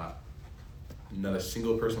أَحَدًا. Not a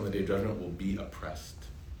single person on the Day of Judgment will be oppressed.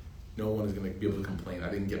 No one is going to be able to complain, I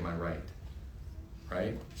didn't get my right.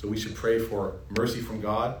 right? So we should pray for mercy from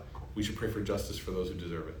God. We should pray for justice for those who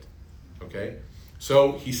deserve it. Okay?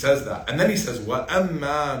 So he says that. And then he says,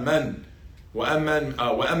 وَأَمَّا مَنْ مَنْ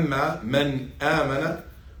آمَنَ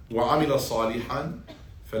وَعَمِلَ صَالِحًا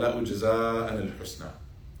فَلَهُ جَزَاءً الْحُسْنَى.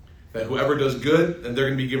 That whoever does good, then they're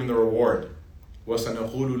going to be given the reward.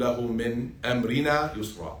 وَسَنَقُولُ لَهُ مِنْ أَمْرِنَا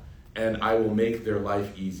يُسْرًا. And I will make their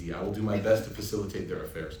life easy. I will do my best to facilitate their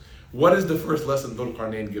affairs. What is the first lesson Dhul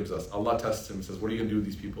Qarnayn gives us? Allah tests him and says, what are you going to do with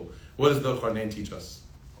these people? What does Dhul Qarnayn teach us?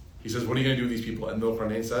 He says, what are you going to do with these people? And Dhul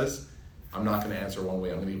Qarnayn says, I'm not going to answer one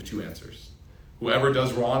way. I'm going to give two answers. Whoever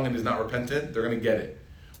does wrong and is not repentant, they're going to get it.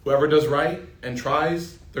 Whoever does right and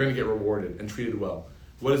tries, they're going to get rewarded and treated well.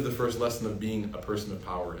 What is the first lesson of being a person of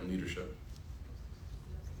power and leadership?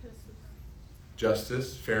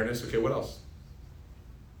 Justice, fairness. Okay, what else?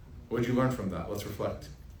 What did you learn from that? Let's reflect.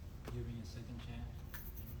 Giving a second chance.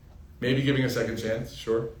 Maybe giving a second chance,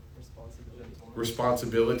 sure.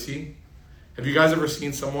 Responsibility. Have you guys ever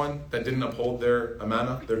seen someone that didn't uphold their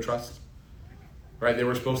amana, their trust? Right? They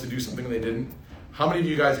were supposed to do something and they didn't. How many of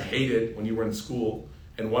you guys hated when you were in school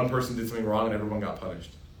and one person did something wrong and everyone got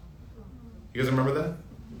punished? You guys remember that?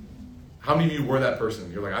 How many of you were that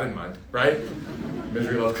person? You're like, I didn't mind, right?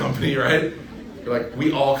 Misery loves company, right? You're like,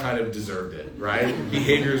 we all kind of deserved it, right?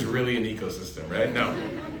 Behavior is really an ecosystem, right? No,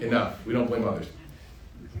 enough. We don't blame others.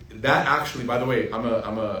 That actually, by the way, I'm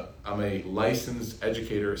a licensed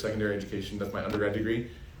educator, secondary education. That's my undergrad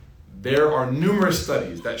degree. There are numerous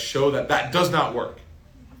studies that show that that does not work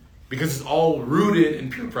because it's all rooted in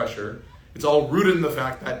peer pressure. It's all rooted in the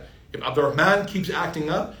fact that if Abdurrahman keeps acting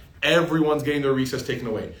up, everyone's getting their recess taken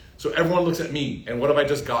away. So everyone looks at me, and what have I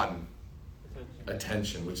just gotten?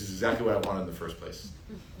 Attention, which is exactly what I wanted in the first place,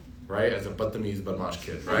 right? As a Batamiz Badmash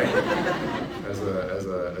kid, right? As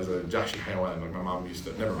a Jashi Haywan, like my mom used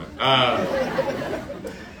to. Never mind.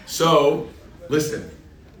 So listen.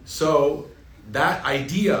 So that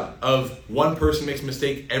idea of one person makes a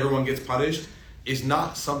mistake, everyone gets punished, is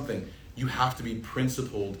not something. You have to be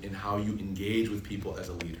principled in how you engage with people as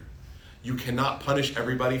a leader. You cannot punish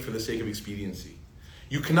everybody for the sake of expediency.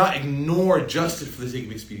 You cannot ignore justice for the sake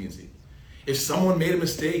of expediency. If someone made a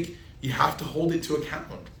mistake, you have to hold it to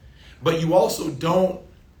account. But you also don't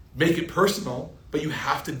make it personal, but you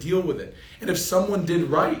have to deal with it. And if someone did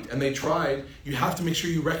right and they tried, you have to make sure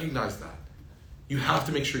you recognize that. You have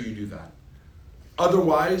to make sure you do that.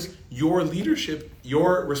 Otherwise, your leadership,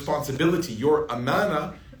 your responsibility, your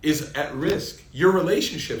amana is at risk. Your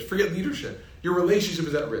relationships, forget leadership, your relationship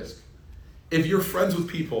is at risk. If you're friends with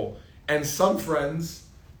people and some friends,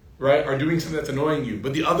 right, are doing something that's annoying you,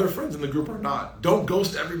 but the other friends in the group are not, don't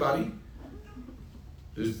ghost everybody.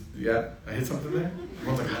 Yeah, I hit something there.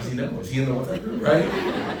 Everyone's like, how does he know? Is he in the WhatsApp group, right?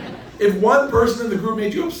 If one person in the group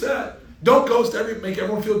made you upset, don't ghost make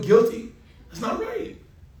everyone feel guilty. That's not right.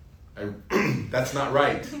 That's not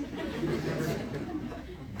right.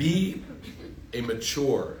 Be a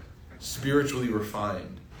mature, spiritually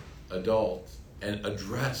refined adult and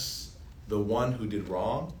address the one who did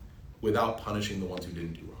wrong without punishing the ones who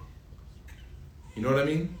didn't do wrong. You know what I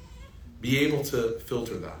mean? Be able to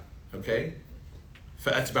filter that, okay?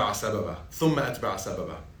 فَأَتْبَعَ سَبَبًا ثُمَّ أَتْبَعَ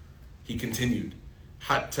سَبَبًا. He continued,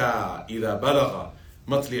 حَتَّى إِذَا بَلَغَ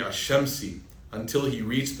مَطْلِعَ الشَّمْسِ, until he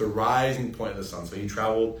reached the rising point of the sun. So he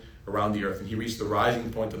traveled around the earth and he reached the rising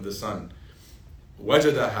point of the sun.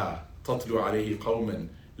 وَجَدَهَا تَطْلُ عَلَيْهِ قَوْمًا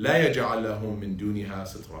لَا يَجْعَلْ لَهُم مِّن دُونِهَا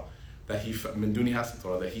سِتْرًا. That he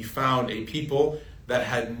found a people that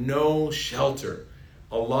had no shelter.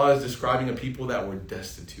 Allah is describing a people that were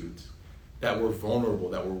destitute, that were vulnerable,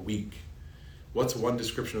 that were weak. What's one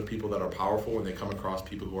description of people that are powerful when they come across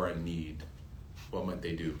people who are in need? What might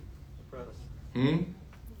they do?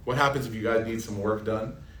 What happens if you guys need some work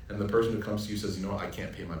done and the person who comes to you says, you know what, I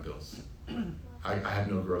can't pay my bills. I have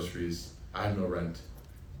no groceries. I have no rent.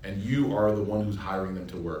 And you are the one who's hiring them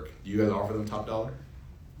to work. Do you guys offer them top dollar?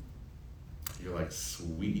 You're like,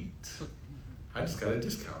 sweet. I just got a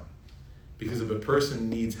discount. Because if a person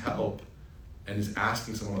needs help and is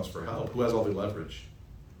asking someone else for help, who has all the leverage?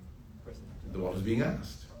 The one who's being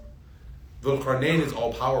asked. Dhul Qarnayn is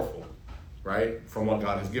all powerful, right? From what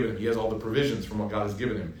God has given him. He has all the provisions from what God has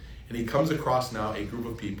given him. And he comes across now a group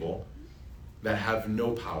of people that have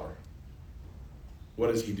no power. What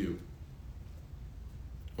does he do?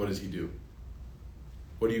 What does he do?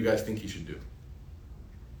 What do you guys think he should do?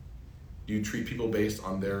 Do you treat people based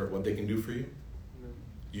on what they can do for you? No.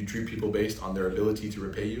 Do you treat people based on their ability to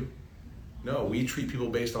repay you? No, we treat people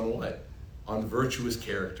based on what? On virtuous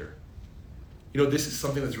character. You know, this is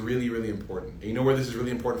something that's really, really important. And you know where this is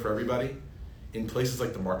really important for everybody? In places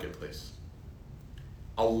like the marketplace.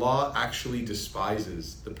 Allah actually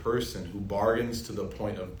despises the person who bargains to the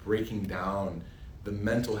point of breaking down the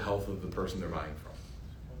mental health of the person they're buying from.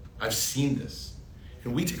 I've seen this.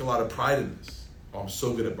 And we take a lot of pride in this. Oh, I'm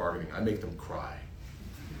so good at bargaining. I make them cry.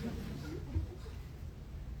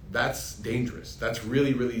 That's dangerous. That's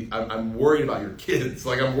really, really, I'm worried about your kids.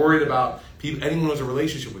 Like, I'm worried about people, anyone who has a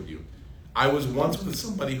relationship with you. I was once with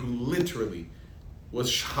somebody who literally was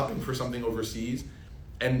shopping for something overseas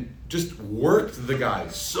and just worked the guy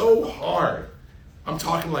so hard. I'm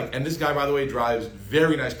talking like, and this guy, by the way, drives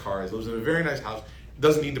very nice cars, lives in a very nice house,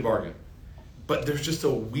 doesn't need to bargain. But there's just a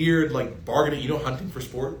weird, like, bargaining. You know, hunting for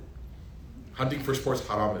sport? Hunting for sport's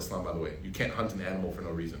haram in Islam, by the way. You can't hunt an animal for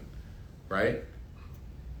no reason, right?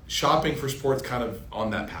 Shopping for sport's kind of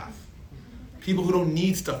on that path. People who don't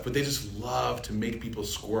need stuff, but they just love to make people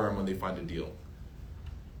squirm when they find a deal.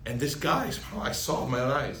 And this guy, I saw with my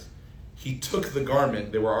own eyes. He took the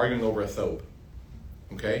garment, they were arguing over a thobe.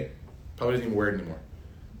 Okay? Probably doesn't even wear it anymore.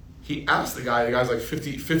 He asked the guy's like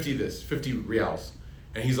 50 reals.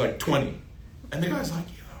 And he's like 20. And the guy's like,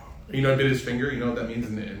 bit his finger, you know what that means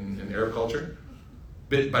in Arab culture?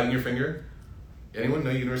 Biting your finger? Anyone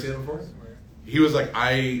know? You never seen that before? He was like,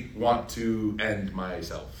 I want to end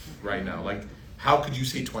myself right now. Like, how could you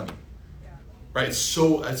say 20? Right? It's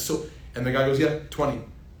so, and the guy goes, yeah, 20.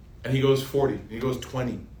 And he goes 40. And he goes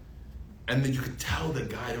 20. And then you could tell the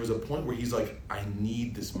guy, there was a point where he's like, I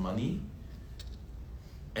need this money.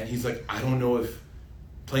 And he's like, I don't know if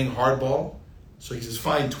playing hardball. So he says,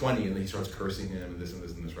 fine, 20. And then he starts cursing him and this and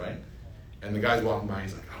this and this, right? And the guy's walking by,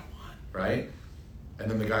 he's like, I want, right?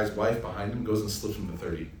 And then the guy's wife behind him goes and slips him the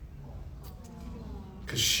 30.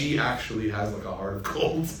 Because she actually has like a heart of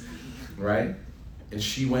gold, right? And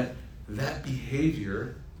she went, that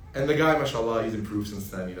behavior, and the guy, mashallah, he's improved since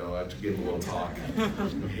then, you know, I just gave him a little talk.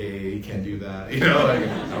 Hey, you can't do that, you know, like,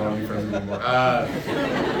 I don't want to be friends with him anymore.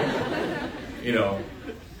 You know,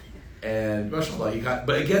 and mashallah, he got,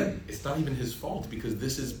 but again, it's not even his fault because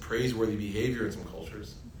this is praiseworthy behavior in some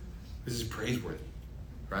cultures. This is praiseworthy,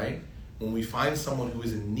 right? When we find someone who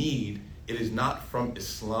is in need, it is not from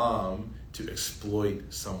Islam to exploit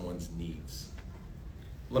someone's needs.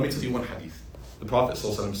 Let me tell you one hadith. The Prophet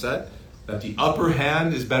ﷺ said that the upper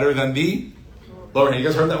hand is better than the lower hand. You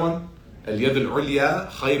guys heard that one? اليد العليا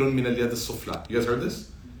خير من اليد السفلى. You guys heard this?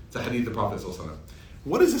 It's a hadith of the Prophet ﷺ.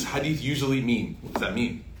 What does this hadith usually mean? What does that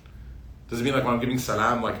mean? Does it mean like when I'm giving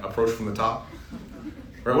salam, like approach from the top?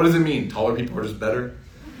 Right? What does it mean? Taller people are just better?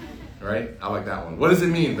 Right? I like that one. What does it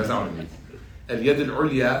mean? That's not what it means. اليد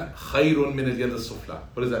العليا خير من اليد السفلى.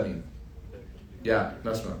 What does that mean? Yeah,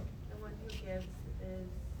 Nasma. The one who gives is,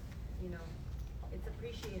 you know, it's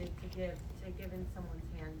appreciated to give in someone's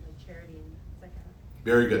hand, like charity and zakah.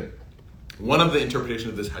 Very good. One of the interpretations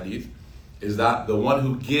of this hadith is that the one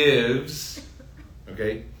who gives,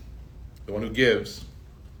 okay, the one who gives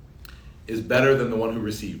is better than the one who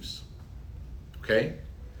receives. Okay?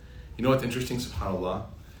 You know what's interesting, subhanAllah?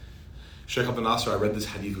 Shaykh Abdul Nasser, I read this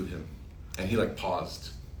hadith with him, and he like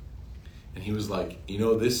paused. And he was like, you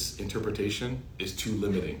know, this interpretation is too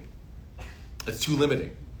limiting. It's too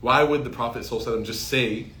limiting. Why would the Prophet ﷺ just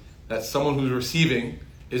say that someone who's receiving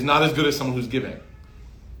is not as good as someone who's giving?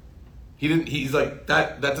 He's like,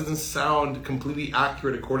 that doesn't sound completely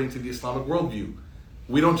accurate according to the Islamic worldview.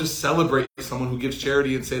 We don't just celebrate someone who gives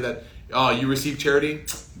charity and say that, oh, you receive charity?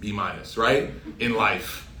 B-, right? In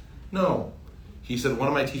life. No. He said, one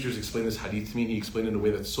of my teachers explained this hadith to me, and he explained it in a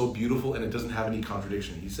way that's so beautiful and it doesn't have any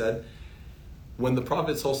contradiction. He said, when the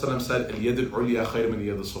Prophet ﷺ said, الْيَدُ الْعُلْيَا خَيْرٌ مِنَ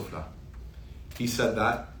الْيَدِ السُّفْلَى, he said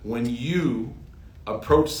that when you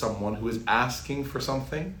approach someone who is asking for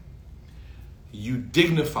something, you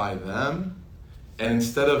dignify them, and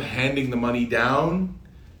instead of handing the money down,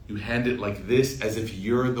 you hand it like this, as if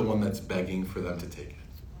you're the one that's begging for them to take it.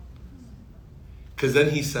 Because then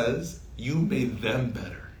he says, you made them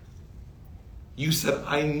better. You said,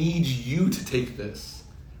 I need you to take this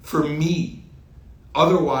for me.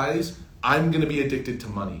 Otherwise, I'm going to be addicted to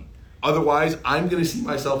money. Otherwise, I'm going to see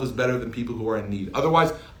myself as better than people who are in need.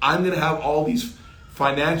 Otherwise, I'm going to have all these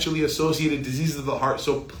financially associated diseases of the heart.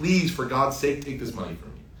 So please, for God's sake, take this money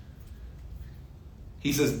from me.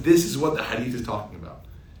 He says, this is what the hadith is talking about.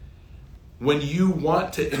 When you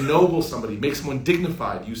want to ennoble somebody, make someone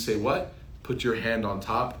dignified, you say what? Put your hand on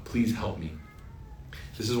top, please help me.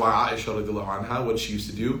 This is why Aisha radiallahu anha, what she used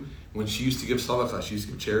to do, when she used to give sadaqah, she used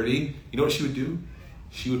to give charity, you know what she would do?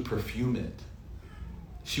 She would perfume it.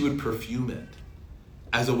 She would perfume it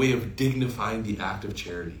as a way of dignifying the act of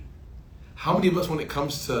charity. How many of us, when it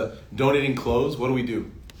comes to donating clothes, what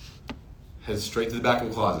do? Head straight to the back of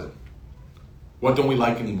the closet. What don't we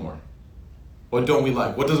like anymore? What don't we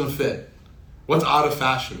like? What doesn't fit? What's out of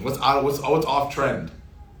fashion? What's off trend?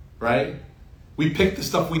 Right? We pick the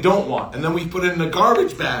stuff we don't want and then we put it in a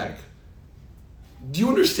garbage bag. Do you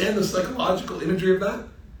understand the psychological imagery of that?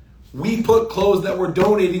 We put clothes that we're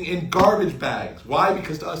donating in garbage bags. Why?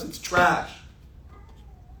 Because to us it's trash.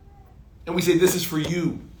 And we say, this is for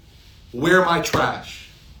you. Wear my trash.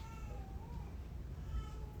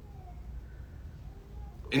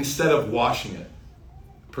 Instead of washing it,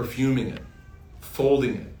 perfuming it,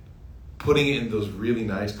 folding it, putting it in those really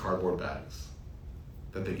nice cardboard bags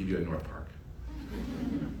that they give you at North Park.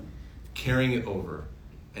 Carrying it over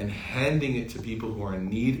and handing it to people who are in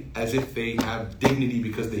need as if they have dignity,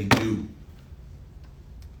 because they do.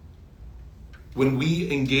 When we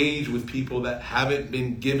engage with people that haven't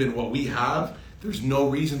been given what we have, there's no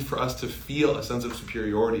reason for us to feel a sense of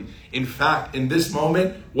superiority. In fact, in this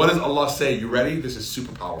moment, what does Allah say? You ready? This is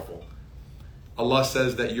super powerful. Allah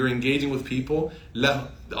says that you're engaging with people. Allah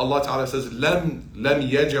Ta'ala says, لَمْ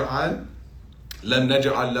نَجْعَلْ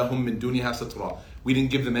لَهُم مِّن دُونِهَا سَتْرًا. We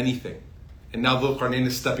didn't give them anything. And now Dhul Qarnayn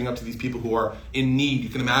is stepping up to these people who are in need. You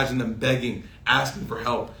can imagine them begging, asking for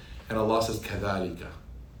help. And Allah says, كَذَلِكَ.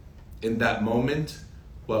 In that moment,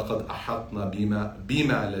 وَقَدْ أَحَطْنَا بِمَا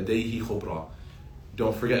لَدَيْهِ خُبْرًا.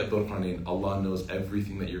 Don't forget, Dhul Qarnayn, Allah knows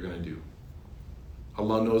everything that you're going to do.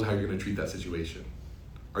 Allah knows how you're going to treat that situation.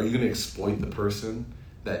 Are you going to exploit the person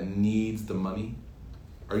that needs the money?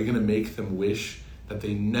 Are you going to make them wish that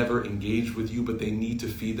they never engaged with you, but they need to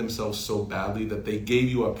feed themselves so badly that they gave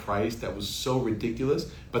you a price that was so ridiculous,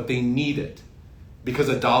 but they need it because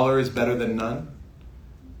 $1 is better than none?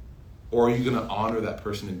 Or are you going to honor that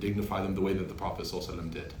person and dignify them the way that the Prophet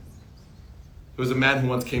ﷺ did? There was a man who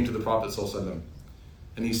once came to the Prophet ﷺ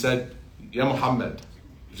and he said, Ya Muhammad,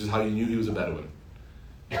 which is how you knew he was a Bedouin.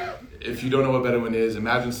 If you don't know what Bedouin is,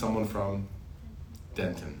 imagine someone from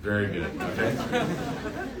Denton. Very good, okay?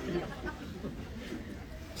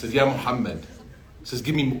 He says, Ya Muhammad. He says,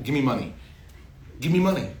 give me money. Give me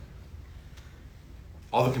money.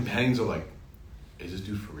 All the companions are like, is this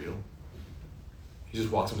dude for real? He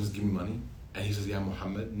just walks up and says, give me money. And he says, Ya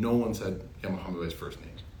Muhammad. No one said Ya Muhammad by his first name.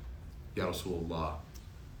 Ya Rasulullah.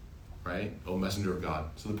 Right? O Messenger of God.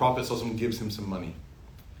 So the Prophet ﷺ gives him some money.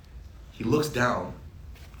 He looks down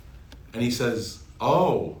and he says,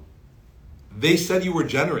 oh, they said you were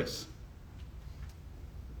generous.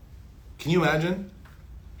 Can you imagine?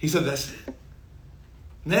 He said, that's it.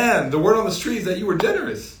 Man, the word on the street is that you were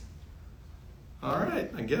generous. All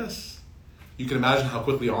right, I guess. You can imagine how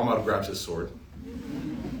quickly Omar grabs his sword.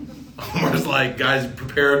 Omar's like, guys,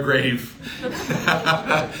 prepare a grave.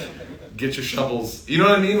 Get your shovels. You know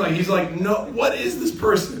what I mean? Like, he's like, no, what is this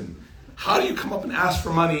person? How do you come up and ask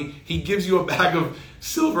for money? He gives you a bag of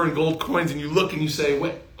silver and gold coins and you look and you say,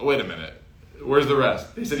 wait a minute. Where's the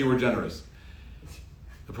rest? They said you were generous.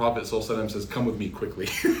 The Prophet ﷺ says, come with me quickly.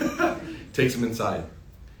 Takes him inside.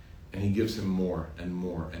 And he gives him more and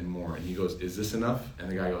more and more. And he goes, is this enough?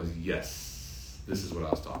 And the guy goes, yes. This is what I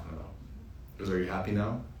was talking about. He goes, are you happy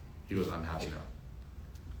now? He goes, I'm happy now.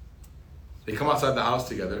 They come outside the house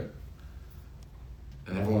together.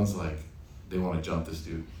 And everyone's like, they want to jump this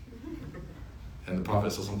dude. And the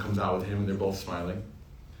Prophet ﷺ comes out with him and they're both smiling.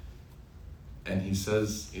 And he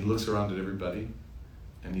says, he looks around at everybody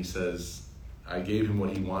and he says, I gave him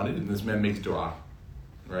what he wanted. And this man makes dua,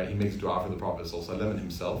 right? He makes dua for the Prophet ﷺ and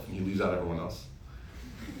himself, and he leaves out everyone else.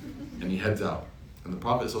 And he heads out. And the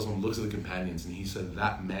Prophet ﷺ looks at the companions and he said,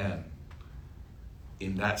 that man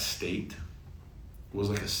in that state was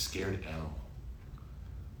like a scared animal.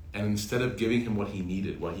 And instead of giving him what he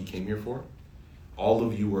needed, what he came here for, all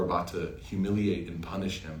of you were about to humiliate and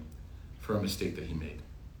punish him for a mistake that he made.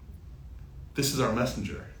 This is our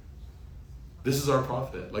messenger. This is our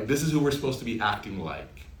prophet. Like, this is who we're supposed to be acting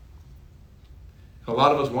like. A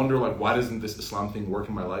lot of us wonder, like, why doesn't this Islam thing work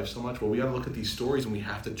in my life so much? Well, we got to look at these stories and we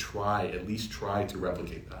have to at least try to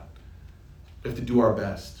replicate that. We have to do our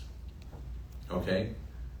best. Okay?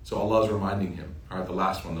 So Allah is reminding him. All right, the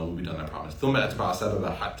last one, though, will be done, I promise. ثُمَّ أَتْبَعَ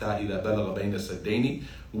سَبَبًا حَتَّى إِذَا بَلَغَ بَيْنَ السَّدَّيْنِ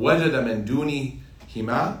وَجَدَ مِن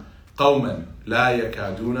دُونِهِمَا قَوْمًا لَا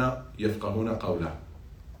يَكَادُونَ يَفْقَهُونَ قَوْلًا.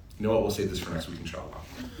 You know what? We'll save this for next week, inshallah.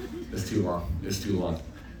 It's too long. It's too long.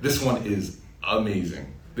 This one is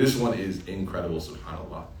amazing. This one is incredible,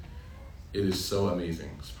 subhanAllah. It is so amazing,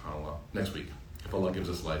 subhanAllah. Next week, if Allah gives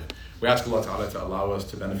us life. We ask Allah Ta'ala to allow us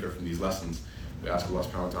to benefit from these lessons. We ask Allah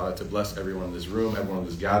subhanahu wa ta'ala to bless everyone in this room, everyone in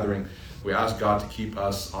this gathering. We ask God to keep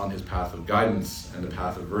us on His path of guidance and the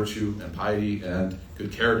path of virtue and piety and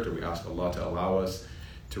good character. We ask Allah to allow us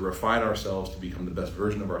to refine ourselves, to become the best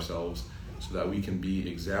version of ourselves, so that we can be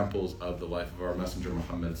examples of the life of our Messenger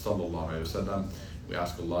Muhammad sallallahu alaihi wasallam. We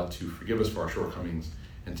ask Allah to forgive us for our shortcomings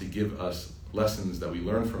and to give us lessons that we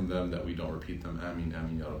learn from them, that we don't repeat them. Ameen,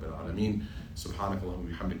 ameen, ya Rabbil Alameen.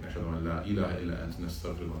 Subhanakallahumma wa bihamdik, nashhadu an la ilaha illa anta,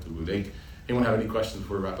 nastaghfiruka wa natubu ilayk. Anyone have any questions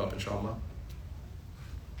before we wrap up, inshallah?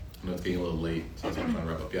 I know it's getting a little late, so I'm trying to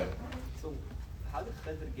wrap up. Yeah? So, how did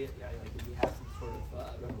Khidr get, did he have some sort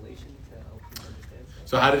of revelation to help him understand?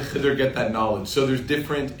 So how did Khidr get that knowledge? So there's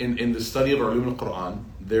different, in the study of Ulum al-Quran,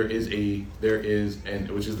 there is,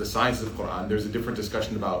 which is the science of the Quran, there's a different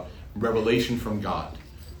discussion about revelation from God.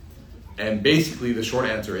 And basically the short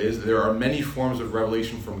answer is, there are many forms of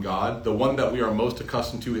revelation from God. The one that we are most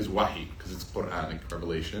accustomed to is wahi, because it's Quranic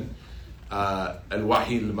revelation.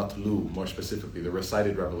 Al-wahi al-matlu, more specifically, the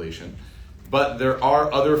recited revelation. But there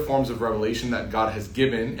are other forms of revelation that God has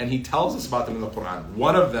given, and He tells us about them in the Quran.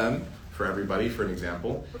 One of them, for everybody, for an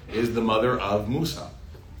example, is the mother of Musa.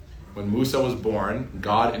 When Musa was born,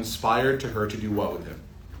 God inspired to her to do what with him?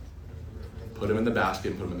 Put him in the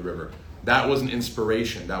basket and put him in the river. That was an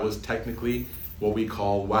inspiration. That was technically what we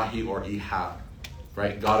call wahi or iha,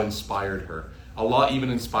 right? God inspired her. Allah even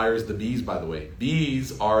inspires the bees, by the way.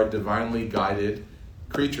 Bees are divinely guided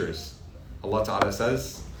creatures. Allah Ta'ala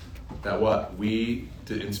says that what? We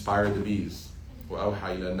to inspire the bees.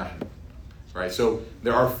 Right? So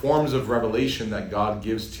there are forms of revelation that God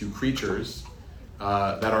gives to creatures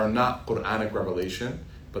that are not Quranic revelation,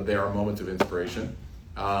 but they are moments of inspiration.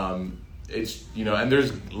 It's, and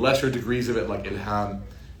there's lesser degrees of it, like ilham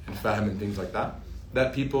and fahm and things like that.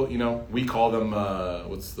 That people, we call them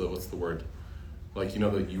what's the word? Like,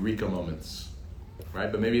 the eureka moments,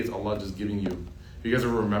 right? But maybe it's Allah just giving you. Have you guys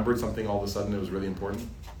ever remembered something all of a sudden it was really important?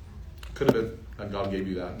 Could have been that God gave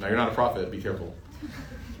you that. Now you're not a prophet, be careful,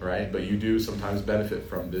 right? But you do sometimes benefit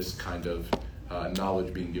from this kind of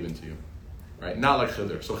knowledge being given to you, right? Not like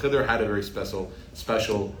Khidr. So Khidr had a very special,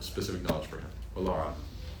 specific knowledge for him. Wallahu a'lam.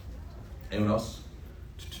 Anyone else?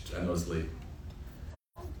 I know it's late.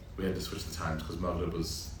 We had to switch the times because Maghrib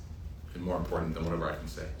was more important than whatever I can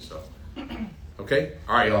say. So, okay?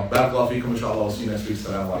 All right, y'all. Barakallahu feekum, inshallah. We'll see you next week.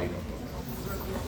 Assalamu alaikum.